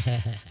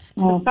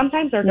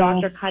 Sometimes our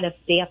dogs are kind of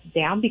damped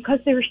down because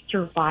they're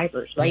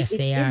survivors, right? Yes, it's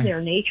they in are.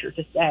 their nature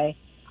to say,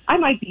 I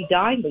might be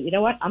dying, but you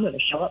know what? I'm going to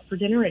show up for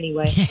dinner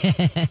anyway.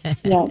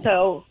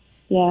 So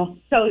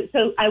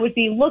I would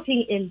be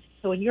looking in.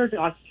 So in your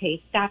dog's case,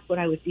 that's what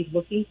I would be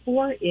looking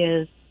for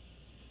is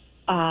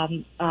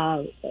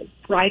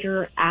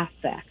brighter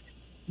affect,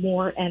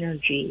 more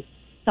energy.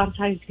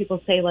 Sometimes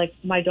people say, like,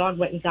 my dog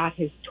went and got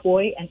his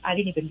toy, and I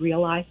didn't even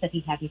realize that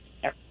he hadn't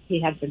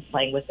been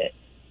playing with it.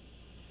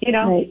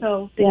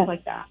 So things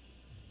like that.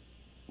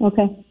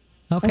 Okay.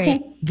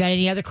 Got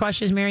any other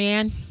questions,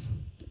 Marianne?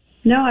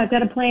 No, I've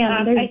got a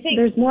plan.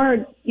 There's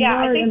more. Yeah,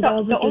 more I think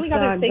involved the with only this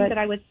other dog, thing but that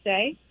I would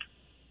say,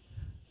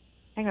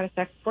 hang on a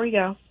sec before you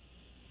go.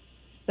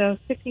 So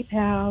 60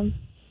 pounds,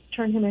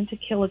 turn him into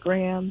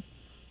kilograms,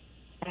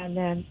 and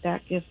then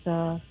that gives we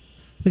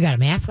got a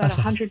math about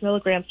lesson. 100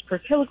 milligrams per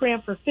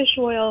kilogram for fish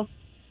oil.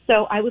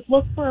 So I would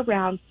look for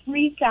around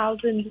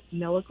 3,000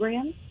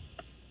 milligrams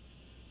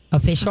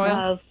of fish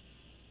oil.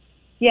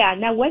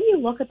 Now when you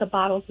look at the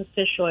bottles of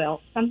fish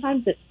oil,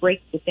 sometimes it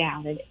breaks it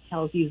down and it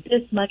tells you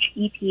this much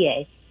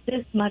EPA,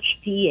 this much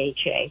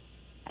DHA,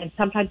 and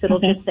sometimes it'll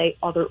just say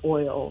other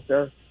oils,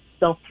 or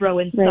they'll throw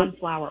in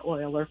sunflower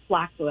oil or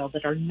flax oil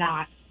that are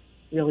not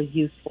really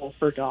useful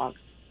for dogs.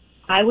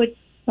 I would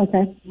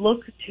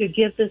look to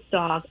give this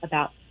dog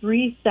about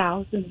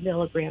 3,000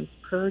 milligrams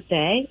per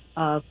day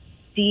of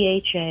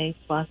DHA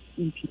plus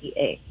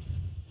EPA.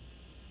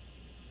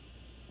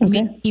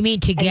 You mean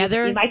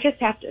together? You might just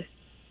have to,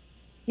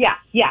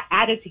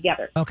 added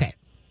together. Okay.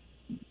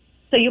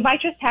 So you might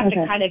just have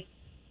to kind of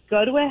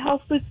go to a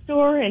health food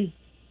store and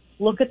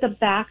look at the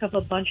back of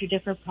a bunch of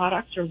different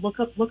products, or look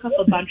up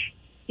a bunch,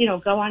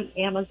 go on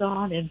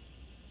Amazon and,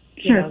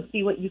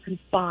 see what you can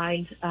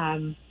find.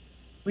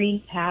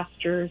 Green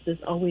Pastures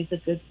is always a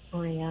good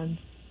brand.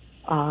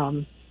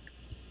 What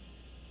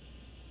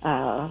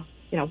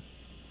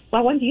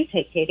one do you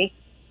take, Katie?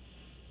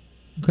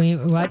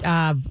 Green, what?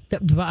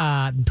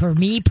 For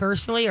me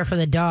personally, or for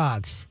the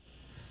dogs?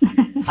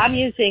 I'm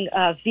using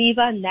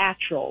Viva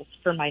Naturals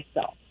for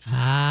myself.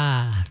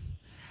 I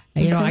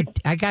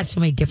got so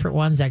many different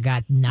ones. I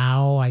got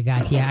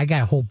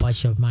a whole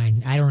bunch of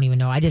mine. I don't even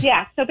know.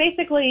 So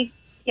basically,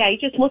 you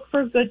just look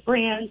for a good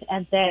brand,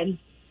 and then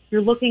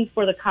you're looking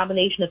for the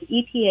combination of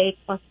EPA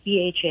plus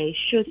DHA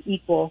should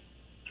equal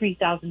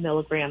 3,000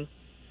 milligrams,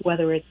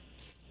 whether it's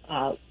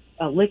a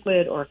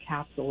liquid or a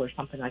capsule or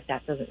something like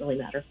that. Doesn't really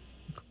matter.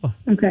 Cool.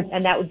 Okay.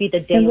 And that would be the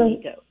daily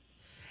dose.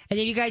 And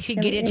then you guys can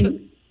get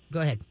into.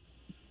 Go ahead.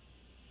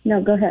 No,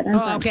 go ahead. I'm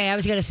fine. Okay. I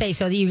was going to say,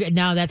 so you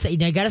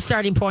got a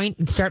starting point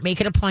and start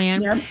making a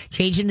plan, Yep.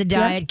 changing the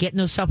diet, getting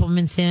those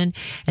supplements in.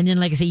 And then,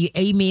 like I say, you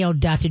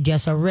emailed Dr.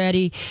 Jess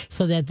already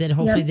so that then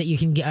hopefully that you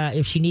can,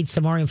 if she needs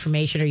some more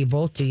information or you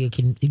both do, you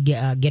can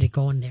get it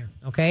going there.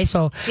 Okay.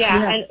 So,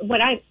 and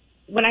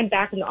when I'm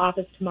back in the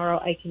office tomorrow,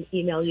 I can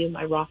email you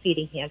my raw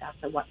feeding handouts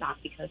and whatnot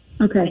because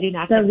I do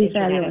not have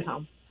internet at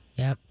home.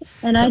 Yep.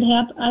 And I'd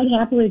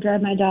happily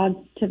drive my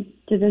dog to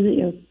visit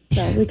you,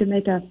 so we could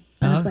make an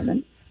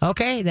appointment.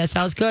 Okay, that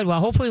sounds good. Well,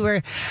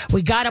 hopefully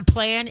we got a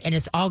plan and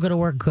it's all going to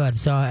work good.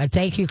 So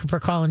thank you for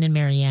calling in,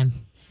 Marianne.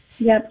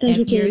 Yep,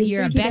 thank you.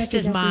 You're a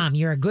bestest mom.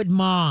 You're a good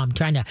mom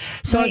trying to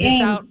sort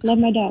this out. Love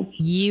my dog.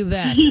 You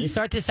bet.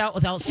 Sort this out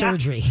without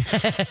surgery.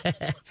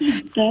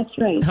 That's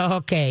right.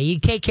 Okay, you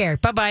take care.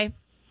 Bye-bye.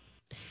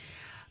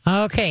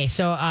 Okay,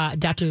 so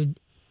Dr.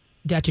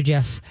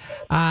 Jess,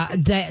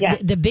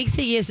 the big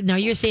thing is, now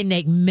you're saying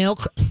that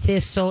milk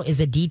thistle is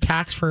a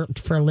detox for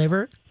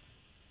liver?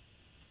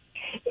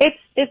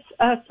 It's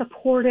a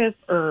supportive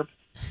herb.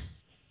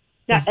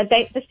 Now,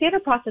 the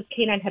standard process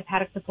canine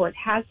hepatic support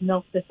has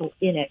milk thistle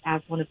in it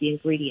as one of the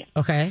ingredients.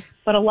 Okay.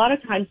 But a lot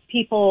of times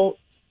people,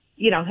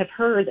 have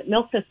heard that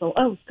milk thistle,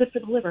 it's good for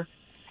the liver.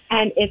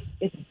 And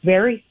it's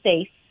very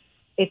safe.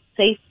 It's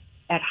safe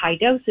at high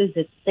doses.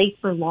 It's safe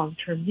for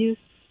long-term use.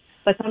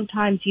 But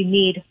sometimes you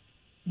need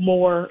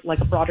more,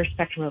 like a broader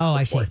spectrum of support.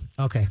 I see.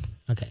 Okay.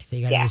 So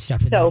you got to use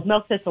stuff in so there.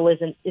 milk thistle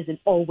isn't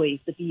always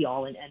the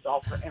be-all and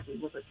end-all for every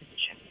liver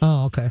condition.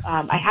 Oh, okay.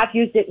 I have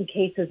used it in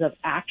cases of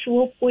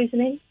actual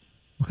poisoning.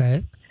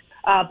 Okay.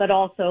 But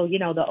also,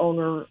 the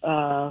owner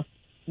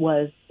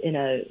was in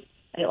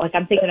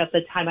I'm thinking of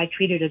the time I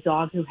treated a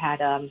dog who had,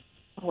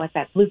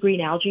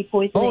 blue-green algae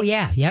poisoning. Oh,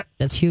 yeah. Yep.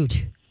 That's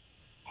huge.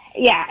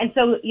 Yeah, and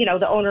so,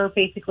 the owner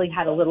basically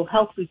had a little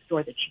health food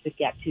store that she could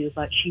get to,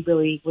 but she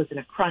really was in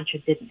a crunch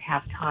and didn't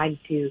have time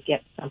to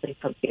get something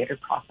from standard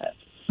process.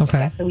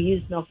 Okay. So we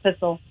used milk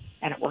thistle,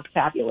 and it worked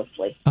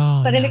fabulously.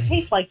 Oh, but in nice. a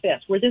case like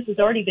this, where this has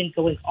already been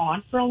going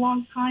on for a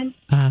long time,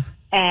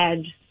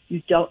 and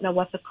you don't know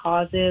what the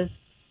cause is,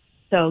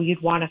 so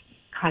you'd want to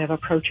kind of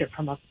approach it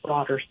from a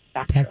broader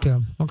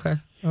spectrum. Okay.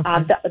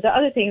 The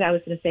other thing I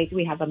was going to say, do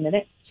we have a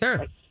minute? Sure.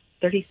 Like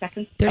 30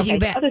 seconds? 30, okay, you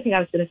bet. The other thing I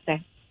was going to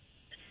say.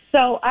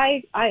 So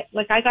I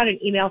got an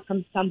email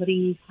from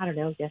somebody, I don't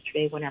know,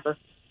 yesterday, whenever,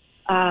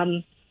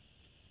 and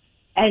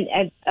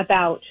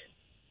about,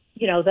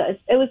 it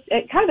was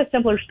kind of a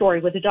simpler story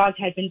where the dog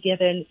had been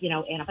given,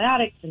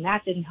 antibiotics and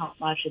that didn't help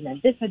much. And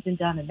then this had been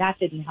done and that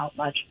didn't help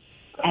much.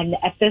 And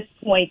at this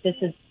point,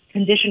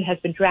 condition has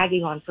been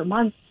dragging on for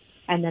months.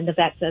 And then the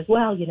vet says,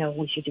 well,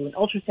 we should do an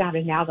ultrasound.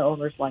 And now the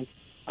owner's like,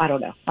 I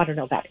don't know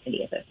about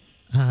any of it.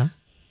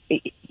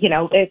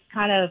 It's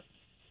kind of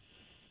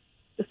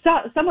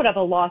somewhat of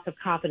a loss of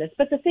confidence.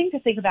 But the thing to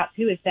think about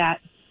too is that,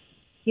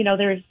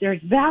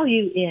 there's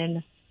value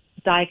in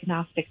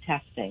diagnostic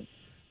testing.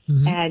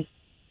 Mm-hmm. And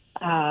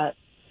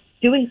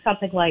doing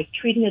something like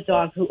treating a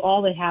dog who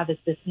all they have is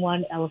this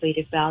one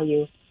elevated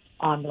value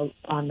on the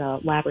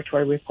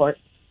laboratory report.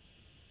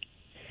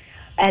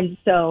 And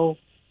so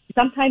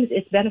sometimes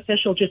it's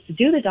beneficial just to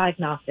do the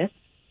diagnostics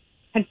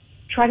and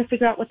try to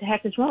figure out what the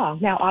heck is wrong.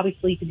 Now,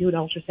 obviously, you can do an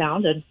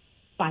ultrasound and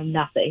find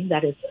nothing.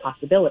 That is a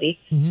possibility.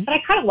 Mm-hmm. But I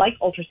kind of like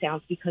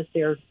ultrasounds because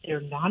they're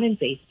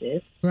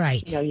non-invasive.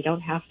 Right. You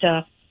don't have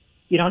to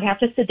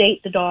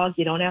sedate the dog.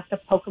 You don't have to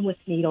poke them with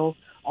needles.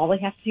 All they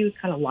have to do is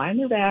kind of lie on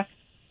their back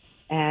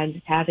and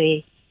have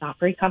a not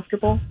very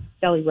comfortable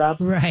belly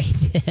rub. Right.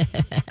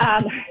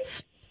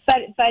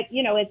 But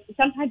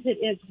sometimes it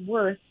is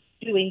worth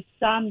doing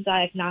some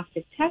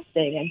diagnostic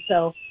testing. And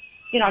so,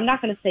 I'm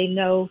not going to say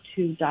no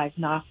to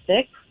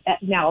diagnostics.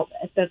 Now,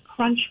 at the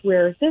crunch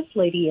where this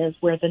lady is,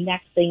 where the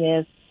next thing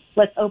is,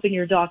 let's open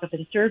your dog up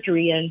in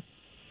surgery and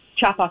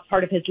chop off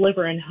part of his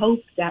liver and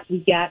hope that we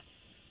get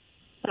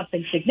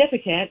something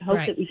significant,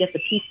 hope that we get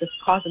the piece that's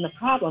causing the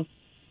problem.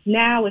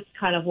 Now it's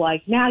kind of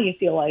like, now you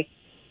feel like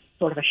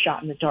sort of a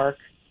shot in the dark.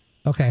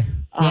 Okay.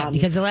 Yeah,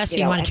 because the last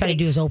thing you want to try to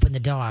do is open the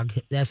dog.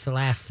 That's the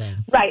last thing.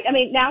 Right. I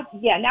mean, now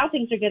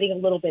things are getting a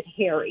little bit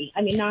hairy.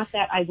 I mean, not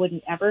that I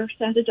wouldn't ever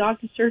send a dog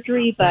to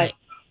surgery, but,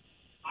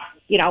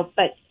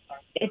 but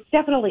there's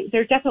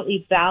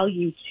definitely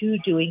value to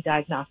doing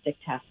diagnostic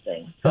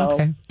testing.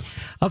 So,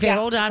 Okay,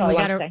 hold on. We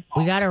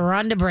got to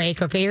run to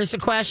break. Okay, here's the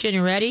question.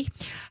 You ready?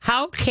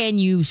 How can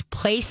you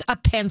place a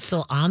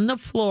pencil on the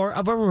floor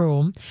of a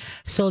room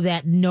so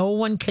that no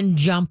one can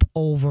jump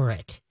over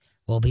it?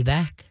 We'll be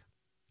back.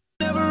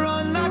 All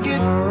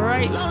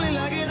right.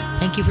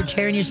 Thank you for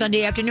sharing your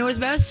Sunday afternoon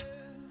with us.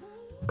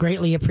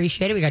 Greatly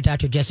appreciate it. We got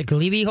Dr. Jessica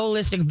Levy,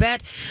 holistic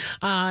vet.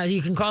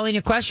 You can call in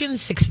your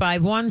questions,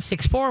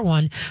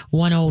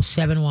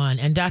 651-641-1071.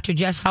 And Dr.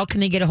 Jess, how can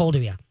they get a hold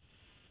of you?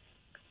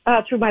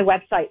 Through my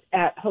website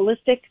at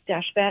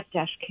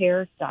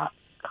holistic-vet-care.com.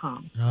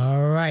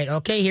 All right.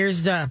 Okay,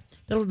 here's the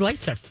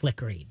lights are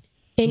flickering.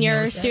 In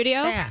your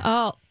studio? Yeah.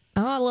 Oh,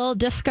 a little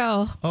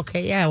disco.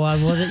 Okay, yeah.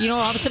 Well, all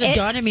of a sudden it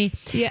dawned on me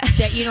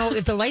that,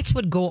 if the lights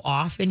would go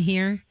off in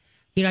here,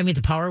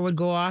 the power would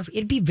go off,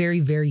 it'd be very,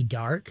 very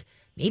dark.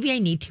 Maybe I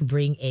need to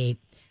bring a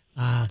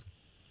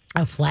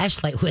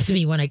flashlight with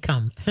me when I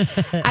come.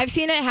 I've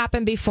seen it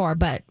happen before,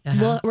 but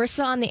we're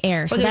still on the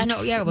air. So there's no.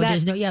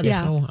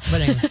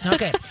 But anyway,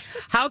 okay.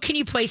 How can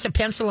you place a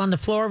pencil on the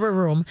floor of a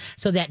room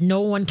so that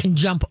no one can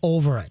jump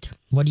over it?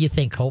 What do you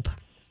think, Hope?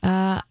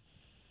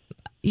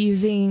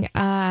 Using,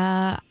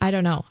 I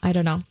don't know.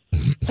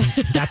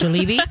 Dr.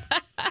 Levy?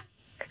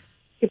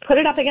 You put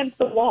it up against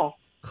the wall.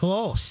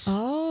 Close.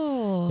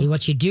 Oh.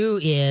 What you do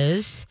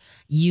is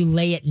you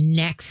lay it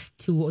next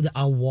to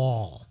a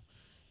wall.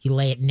 You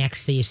lay it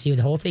next, so you see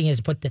the whole thing is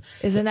put the.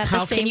 Isn't that how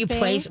the same can you thing?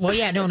 place? Well,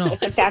 yeah, no.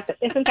 Isn't that the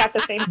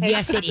same thing?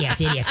 Yes,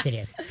 it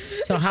is.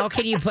 So how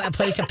can you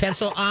place a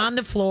pencil on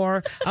the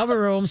floor of a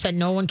room so that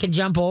no one can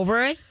jump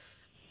over it?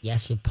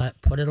 Yes, you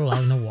put it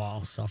along the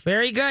wall. So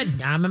very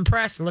good. I'm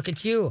impressed. Look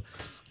at you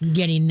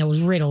getting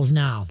those riddles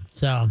now.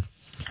 So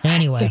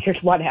anyway,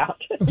 here's one out.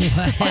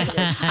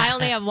 I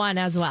only have one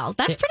as well.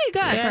 That's pretty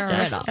good for a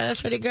riddle. That's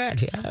pretty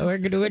good. Yeah, we're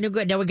doing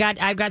good. Now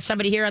I've got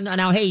somebody here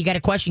now. Hey, you got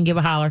a question? Give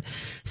a holler.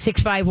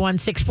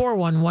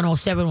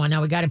 651-641-1071.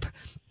 Now we got a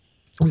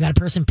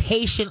person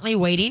patiently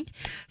waiting.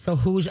 So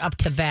who's up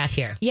to bat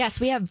here? Yes,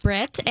 we have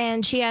Britt,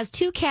 and she has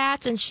 2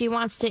 cats, and she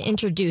wants to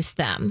introduce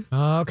them.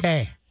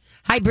 Okay.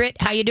 Hi, Britt.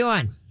 How you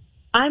doing?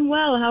 I'm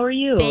well. How are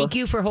you? Thank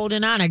you for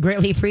holding on. I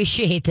greatly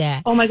appreciate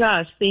that. Oh, my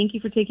gosh. Thank you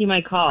for taking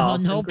my call. Oh,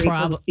 no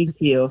problem. To speak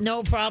to you.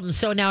 No problem.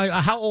 So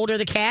now, how old are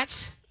the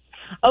cats?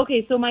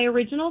 Okay, so my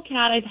original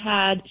cat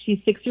she's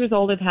 6 years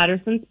old. I've had her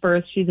since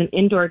birth. She's an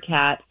indoor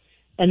cat.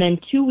 And then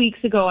 2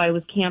 weeks ago, I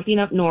was camping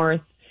up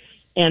north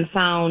and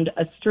found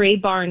a stray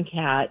barn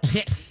cat.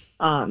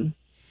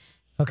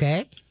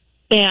 Okay.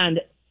 And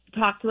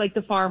talked to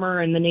the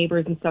farmer and the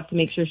neighbors and stuff to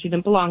make sure she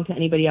didn't belong to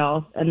anybody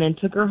else, and then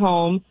took her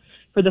home.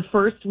 For the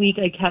first week,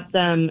 I kept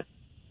them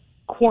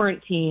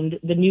quarantined,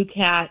 the new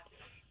cat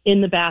in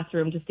the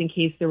bathroom, just in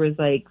case there was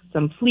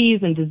some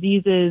fleas and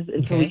diseases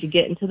until we could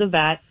get into the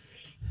vet.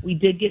 We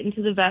did get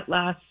into the vet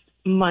last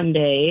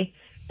Monday,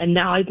 and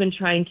now I've been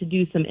trying to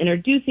do some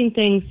introducing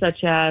things,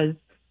 such as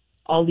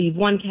I'll leave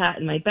one cat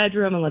in my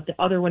bedroom and let the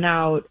other one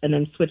out, and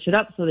then switch it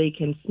up so they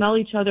can smell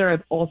each other. I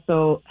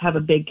also have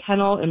a big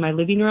kennel in my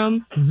living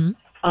room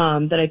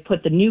that I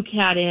put the new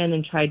cat in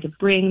and tried to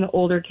bring the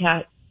older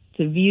cat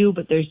to view,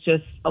 but there's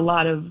just a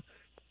lot of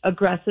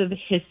aggressive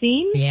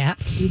hissing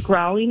and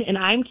growling, and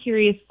I'm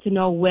curious to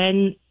know,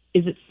 when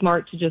is it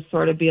smart to just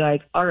sort of be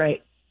like, all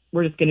right,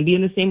 we're just going to be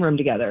in the same room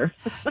together.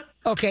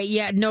 Okay,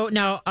 yeah, no,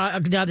 now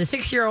the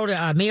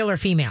 6-year-old, male or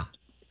female?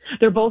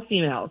 They're both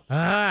females.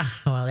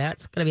 Well,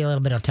 that's going to be a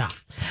little bit of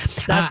tough.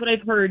 That's what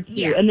I've heard, too.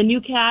 Yeah. And the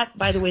new cat,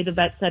 by the way, the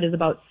vet said is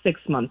about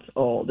 6 months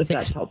old, if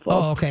that's helpful.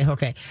 Oh,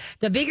 okay.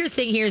 The bigger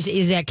thing here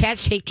is that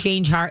cats take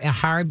change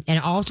hard, and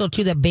also,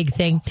 too, the big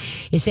thing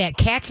is that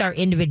cats are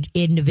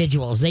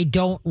individuals. They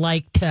don't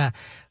like to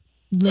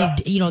live,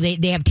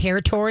 they have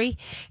territory,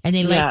 and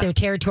they like their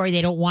territory.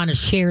 They don't want to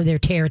share their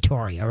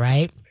territory, all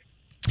right?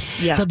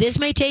 Yeah. So this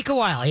may take a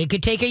while. It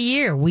could take a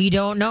year. We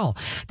don't know.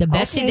 The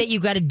best thing that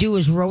you got to do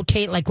is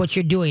rotate like what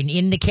you're doing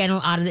in the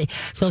kennel, out of the.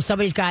 So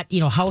somebody's got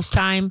house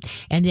time,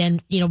 and then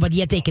but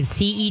yet they can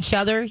see each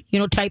other,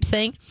 type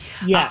thing.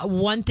 Yeah.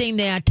 One thing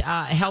that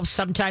helps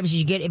sometimes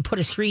is you put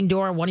a screen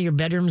door in one of your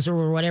bedrooms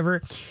or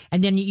whatever,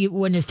 and then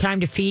when it's time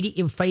to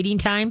feeding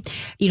time,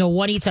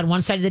 one eats on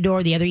one side of the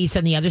door, the other eats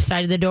on the other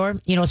side of the door.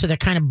 So they're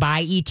kind of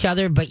by each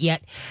other, but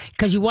yet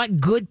because you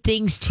want good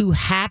things to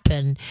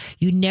happen,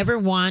 you never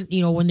want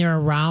when they're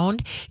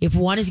around. If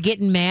one is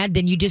getting mad,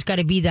 then you just got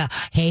to be the,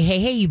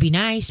 hey, you be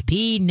nice,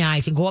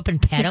 and go up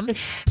and pet them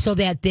so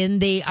that then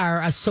they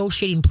are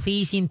associating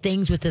pleasing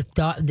things with this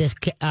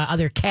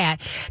other cat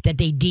that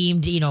they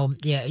deemed,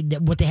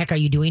 what the heck are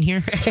you doing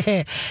here?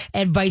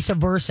 And vice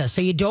versa.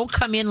 So you don't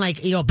come in like,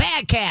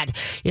 bad cat,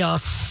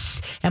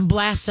 and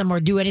blast them or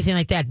do anything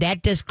like that.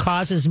 That just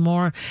causes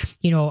more,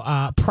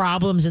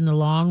 problems in the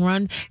long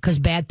run because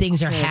bad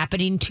things are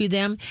happening to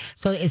them.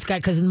 So it's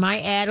got, because in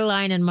my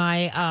Adeline and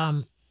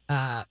my,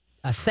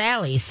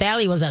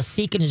 Sally was a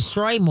seek and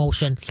destroy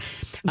motion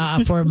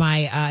for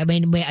my.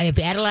 If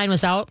Adeline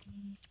was out,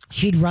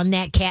 she'd run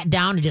that cat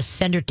down and just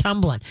send her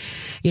tumbling,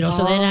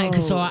 So then,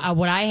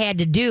 what I had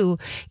to do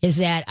is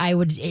that I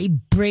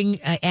would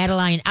bring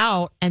Adeline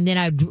out, and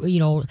then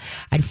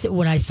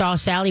when I saw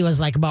Sally was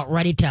about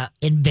ready to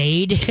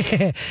invade.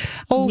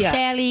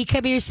 Sally,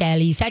 come here,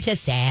 Sally, such a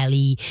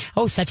Sally.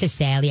 Oh, such a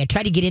Sally. I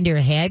tried to get into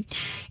her head,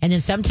 and then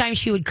sometimes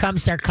she would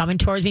start coming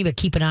towards me, but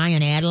keep an eye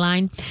on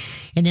Adeline.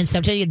 And then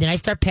sometimes, I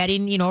start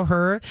petting,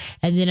 her.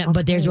 And then,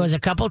 but there was a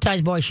couple of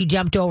times, boy, she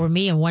jumped over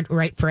me and went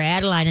right for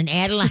Adeline. And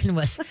Adeline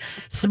was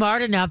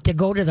smart enough to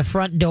go to the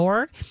front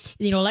door,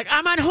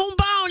 I'm on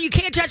homebound. You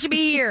can't touch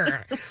me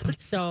here.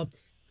 So,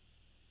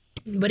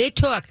 but I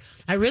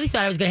really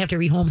thought I was going to have to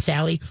rehome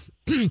Sally,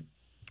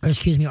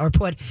 or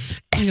put,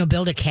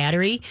 build a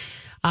cattery.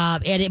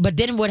 But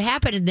then what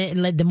happened,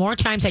 the more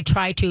times I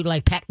try to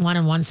like pet one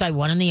on one side,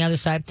 one on the other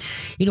side,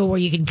 where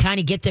you can kind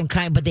of get them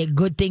but the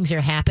good things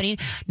are happening.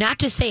 Not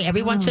to say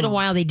every once in a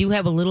while they do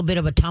have a little bit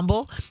of a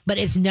tumble, but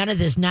it's none of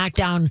this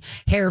knockdown,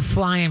 hair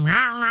flying,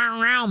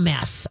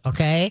 mess.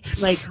 Okay.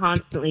 Like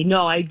constantly.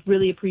 No, I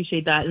really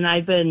appreciate that. And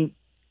I've been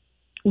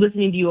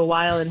listening to you a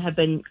while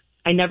and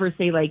I never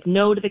say like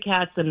no to the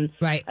cats. And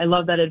right. I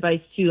love that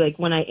advice too. Like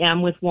when I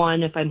am with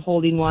one, if I'm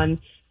holding one,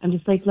 I'm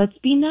just like, let's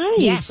be nice.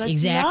 Yes, let's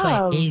exactly.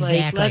 love.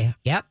 Exactly. Like,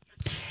 yep.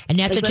 And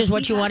that's like, just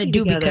what you want to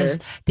do, because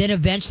then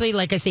eventually,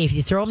 like I say, if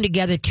you throw them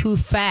together too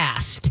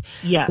fast,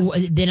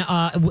 then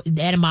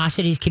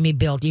animosities can be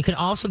built. You can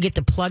also get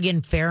the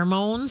plug-in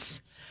pheromones,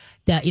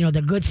 that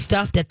the good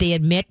stuff that they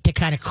emit to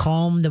kind of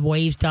calm the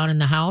waves down in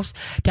the house.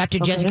 Dr.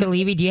 Jessica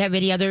Levy, do you have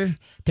any other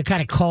to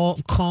kind of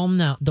calm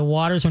the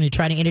waters when you're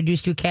trying to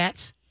introduce new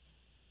cats?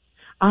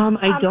 I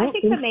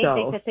think the main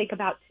thing to think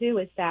about too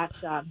is that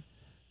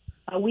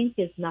a week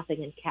is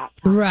nothing in cat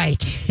time.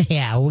 Right.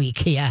 Yeah, a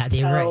week. Yeah,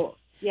 you're right.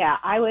 Yeah,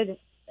 I would.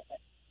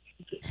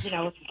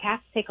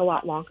 Cats take a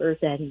lot longer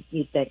than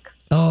you think.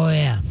 Oh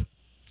yeah,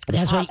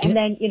 that's right. And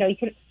then you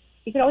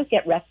can always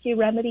get Rescue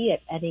Remedy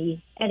at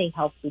any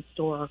health food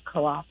store or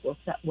co-op.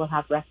 Will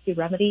have Rescue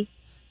Remedy.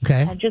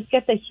 Okay. And just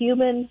get the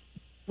human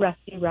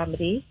Rescue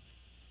Remedy.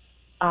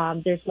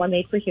 There's one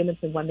made for humans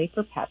and one made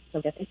for pets.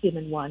 So get the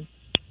human one,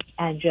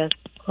 and just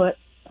put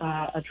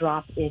a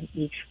drop in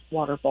each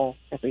water bowl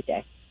every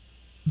day.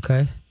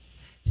 Okay,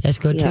 that's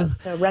good too.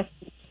 So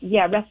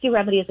Rescue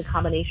Remedy is a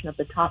combination of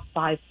the top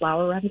 5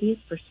 flower remedies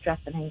for stress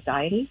and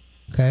anxiety.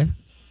 Okay.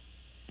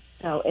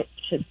 So it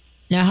should.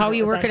 Now, how are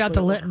you working out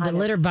the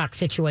litter box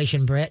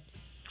situation, Britt?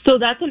 So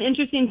that's an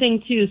interesting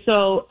thing too.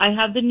 So I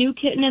have the new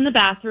kitten in the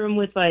bathroom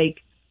with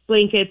like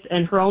blankets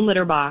and her own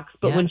litter box.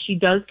 But when she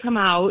does come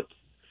out,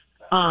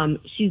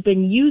 she's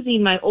been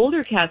using my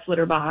older cat's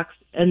litter box,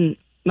 and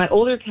my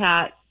older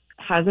cat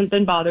hasn't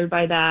been bothered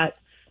by that.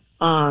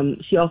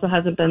 She also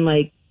hasn't been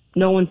like,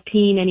 no one's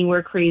peeing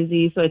anywhere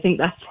crazy. So I think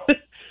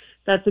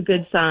that's a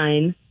good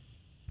sign.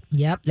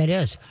 Yep, that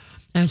is.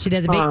 And see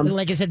that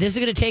like I said, this is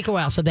going to take a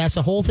while. So that's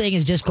the whole thing,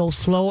 is just go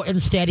slow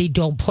and steady.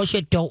 Don't push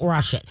it. Don't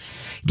rush it.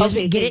 Just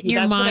get it in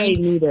your mind.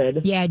 What I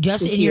needed yeah,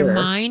 just in your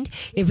mind.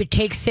 If it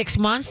takes 6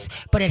 months,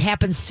 but it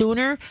happens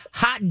sooner,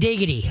 hot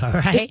diggity. All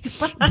right.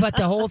 But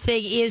the whole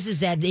thing is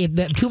that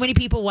if too many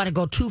people want to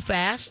go too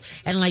fast,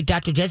 and like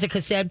Dr.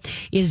 Jessica said,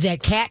 is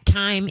that cat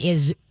time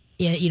is.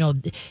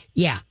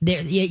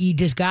 You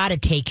just got to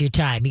take your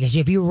time, because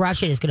if you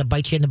rush it, it's going to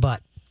bite you in the butt.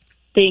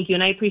 Thank you.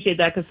 And I appreciate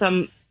that, because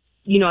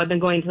I've been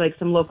going to like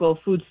some local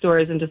food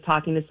stores and just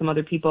talking to some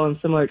other people and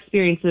similar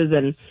experiences,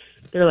 and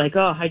they're like,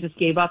 oh, I just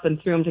gave up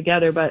and threw them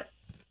together. But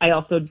I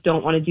also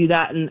don't want to do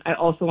that. And I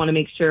also want to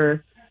make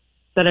sure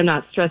that I'm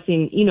not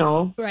stressing,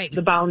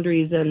 the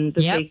boundaries and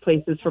the safe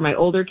places for my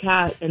older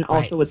cat, and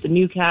also with the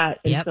new cat.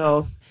 And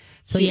so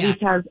he each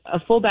has a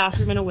full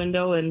bathroom and a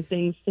window and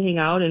things to hang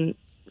out, and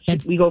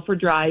we go for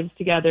drives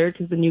together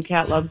because the new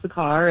cat loves the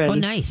car.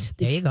 And nice.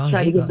 There you go.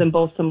 Try to give them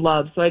both some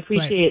love. So I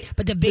appreciate it.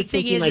 But the big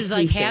thing is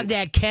have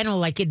that kennel,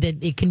 like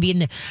it can be in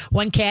the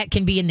one cat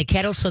can be in the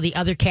kennel, so the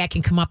other cat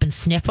can come up and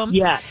sniff them.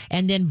 Yeah.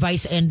 And then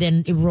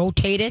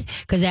rotate it,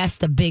 because that's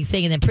the big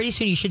thing. And then pretty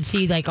soon you should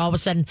see, like, all of a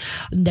sudden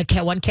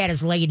one cat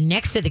is laying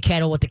next to the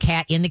kennel with the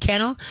cat in the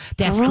kennel.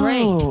 That's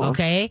great.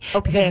 Okay.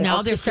 Because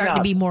now they're starting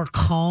to be more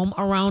calm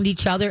around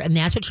each other, and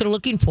that's what you're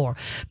looking for.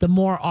 The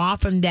more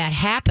often that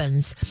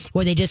happens,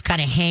 where they just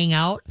kind of hang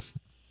out,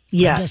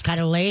 just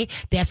kind of lay,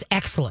 that's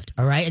excellent.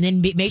 All right. And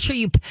then make sure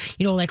you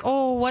like,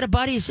 oh, what a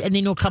buddies, and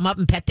then you'll come up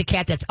and pet the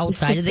cat that's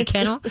outside of the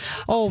kennel.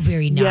 Oh,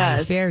 very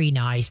nice. Very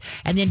nice.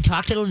 And then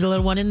talk to the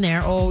little one in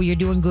there. Oh, you're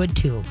doing good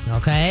too.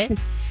 Okay.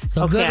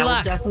 So good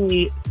luck. I'll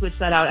definitely switch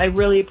that out. I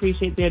really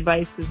appreciate the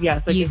advice,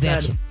 because you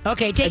betcha.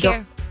 Okay, take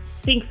care.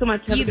 Thanks so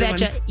much. Have you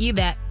betcha. You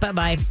bet.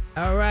 Bye-bye.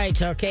 All right.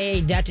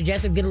 Okay. Dr.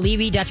 Jessica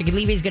Levy. Dr.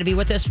 Levy is going to be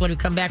with us when we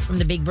come back from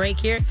the big break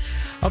here.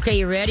 Okay.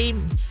 You ready?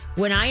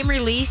 When I am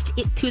released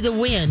to the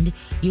wind,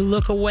 you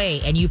look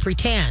away and you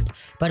pretend.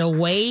 But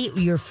away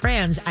your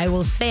friends I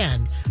will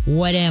send.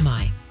 What am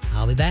I?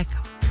 I'll be back.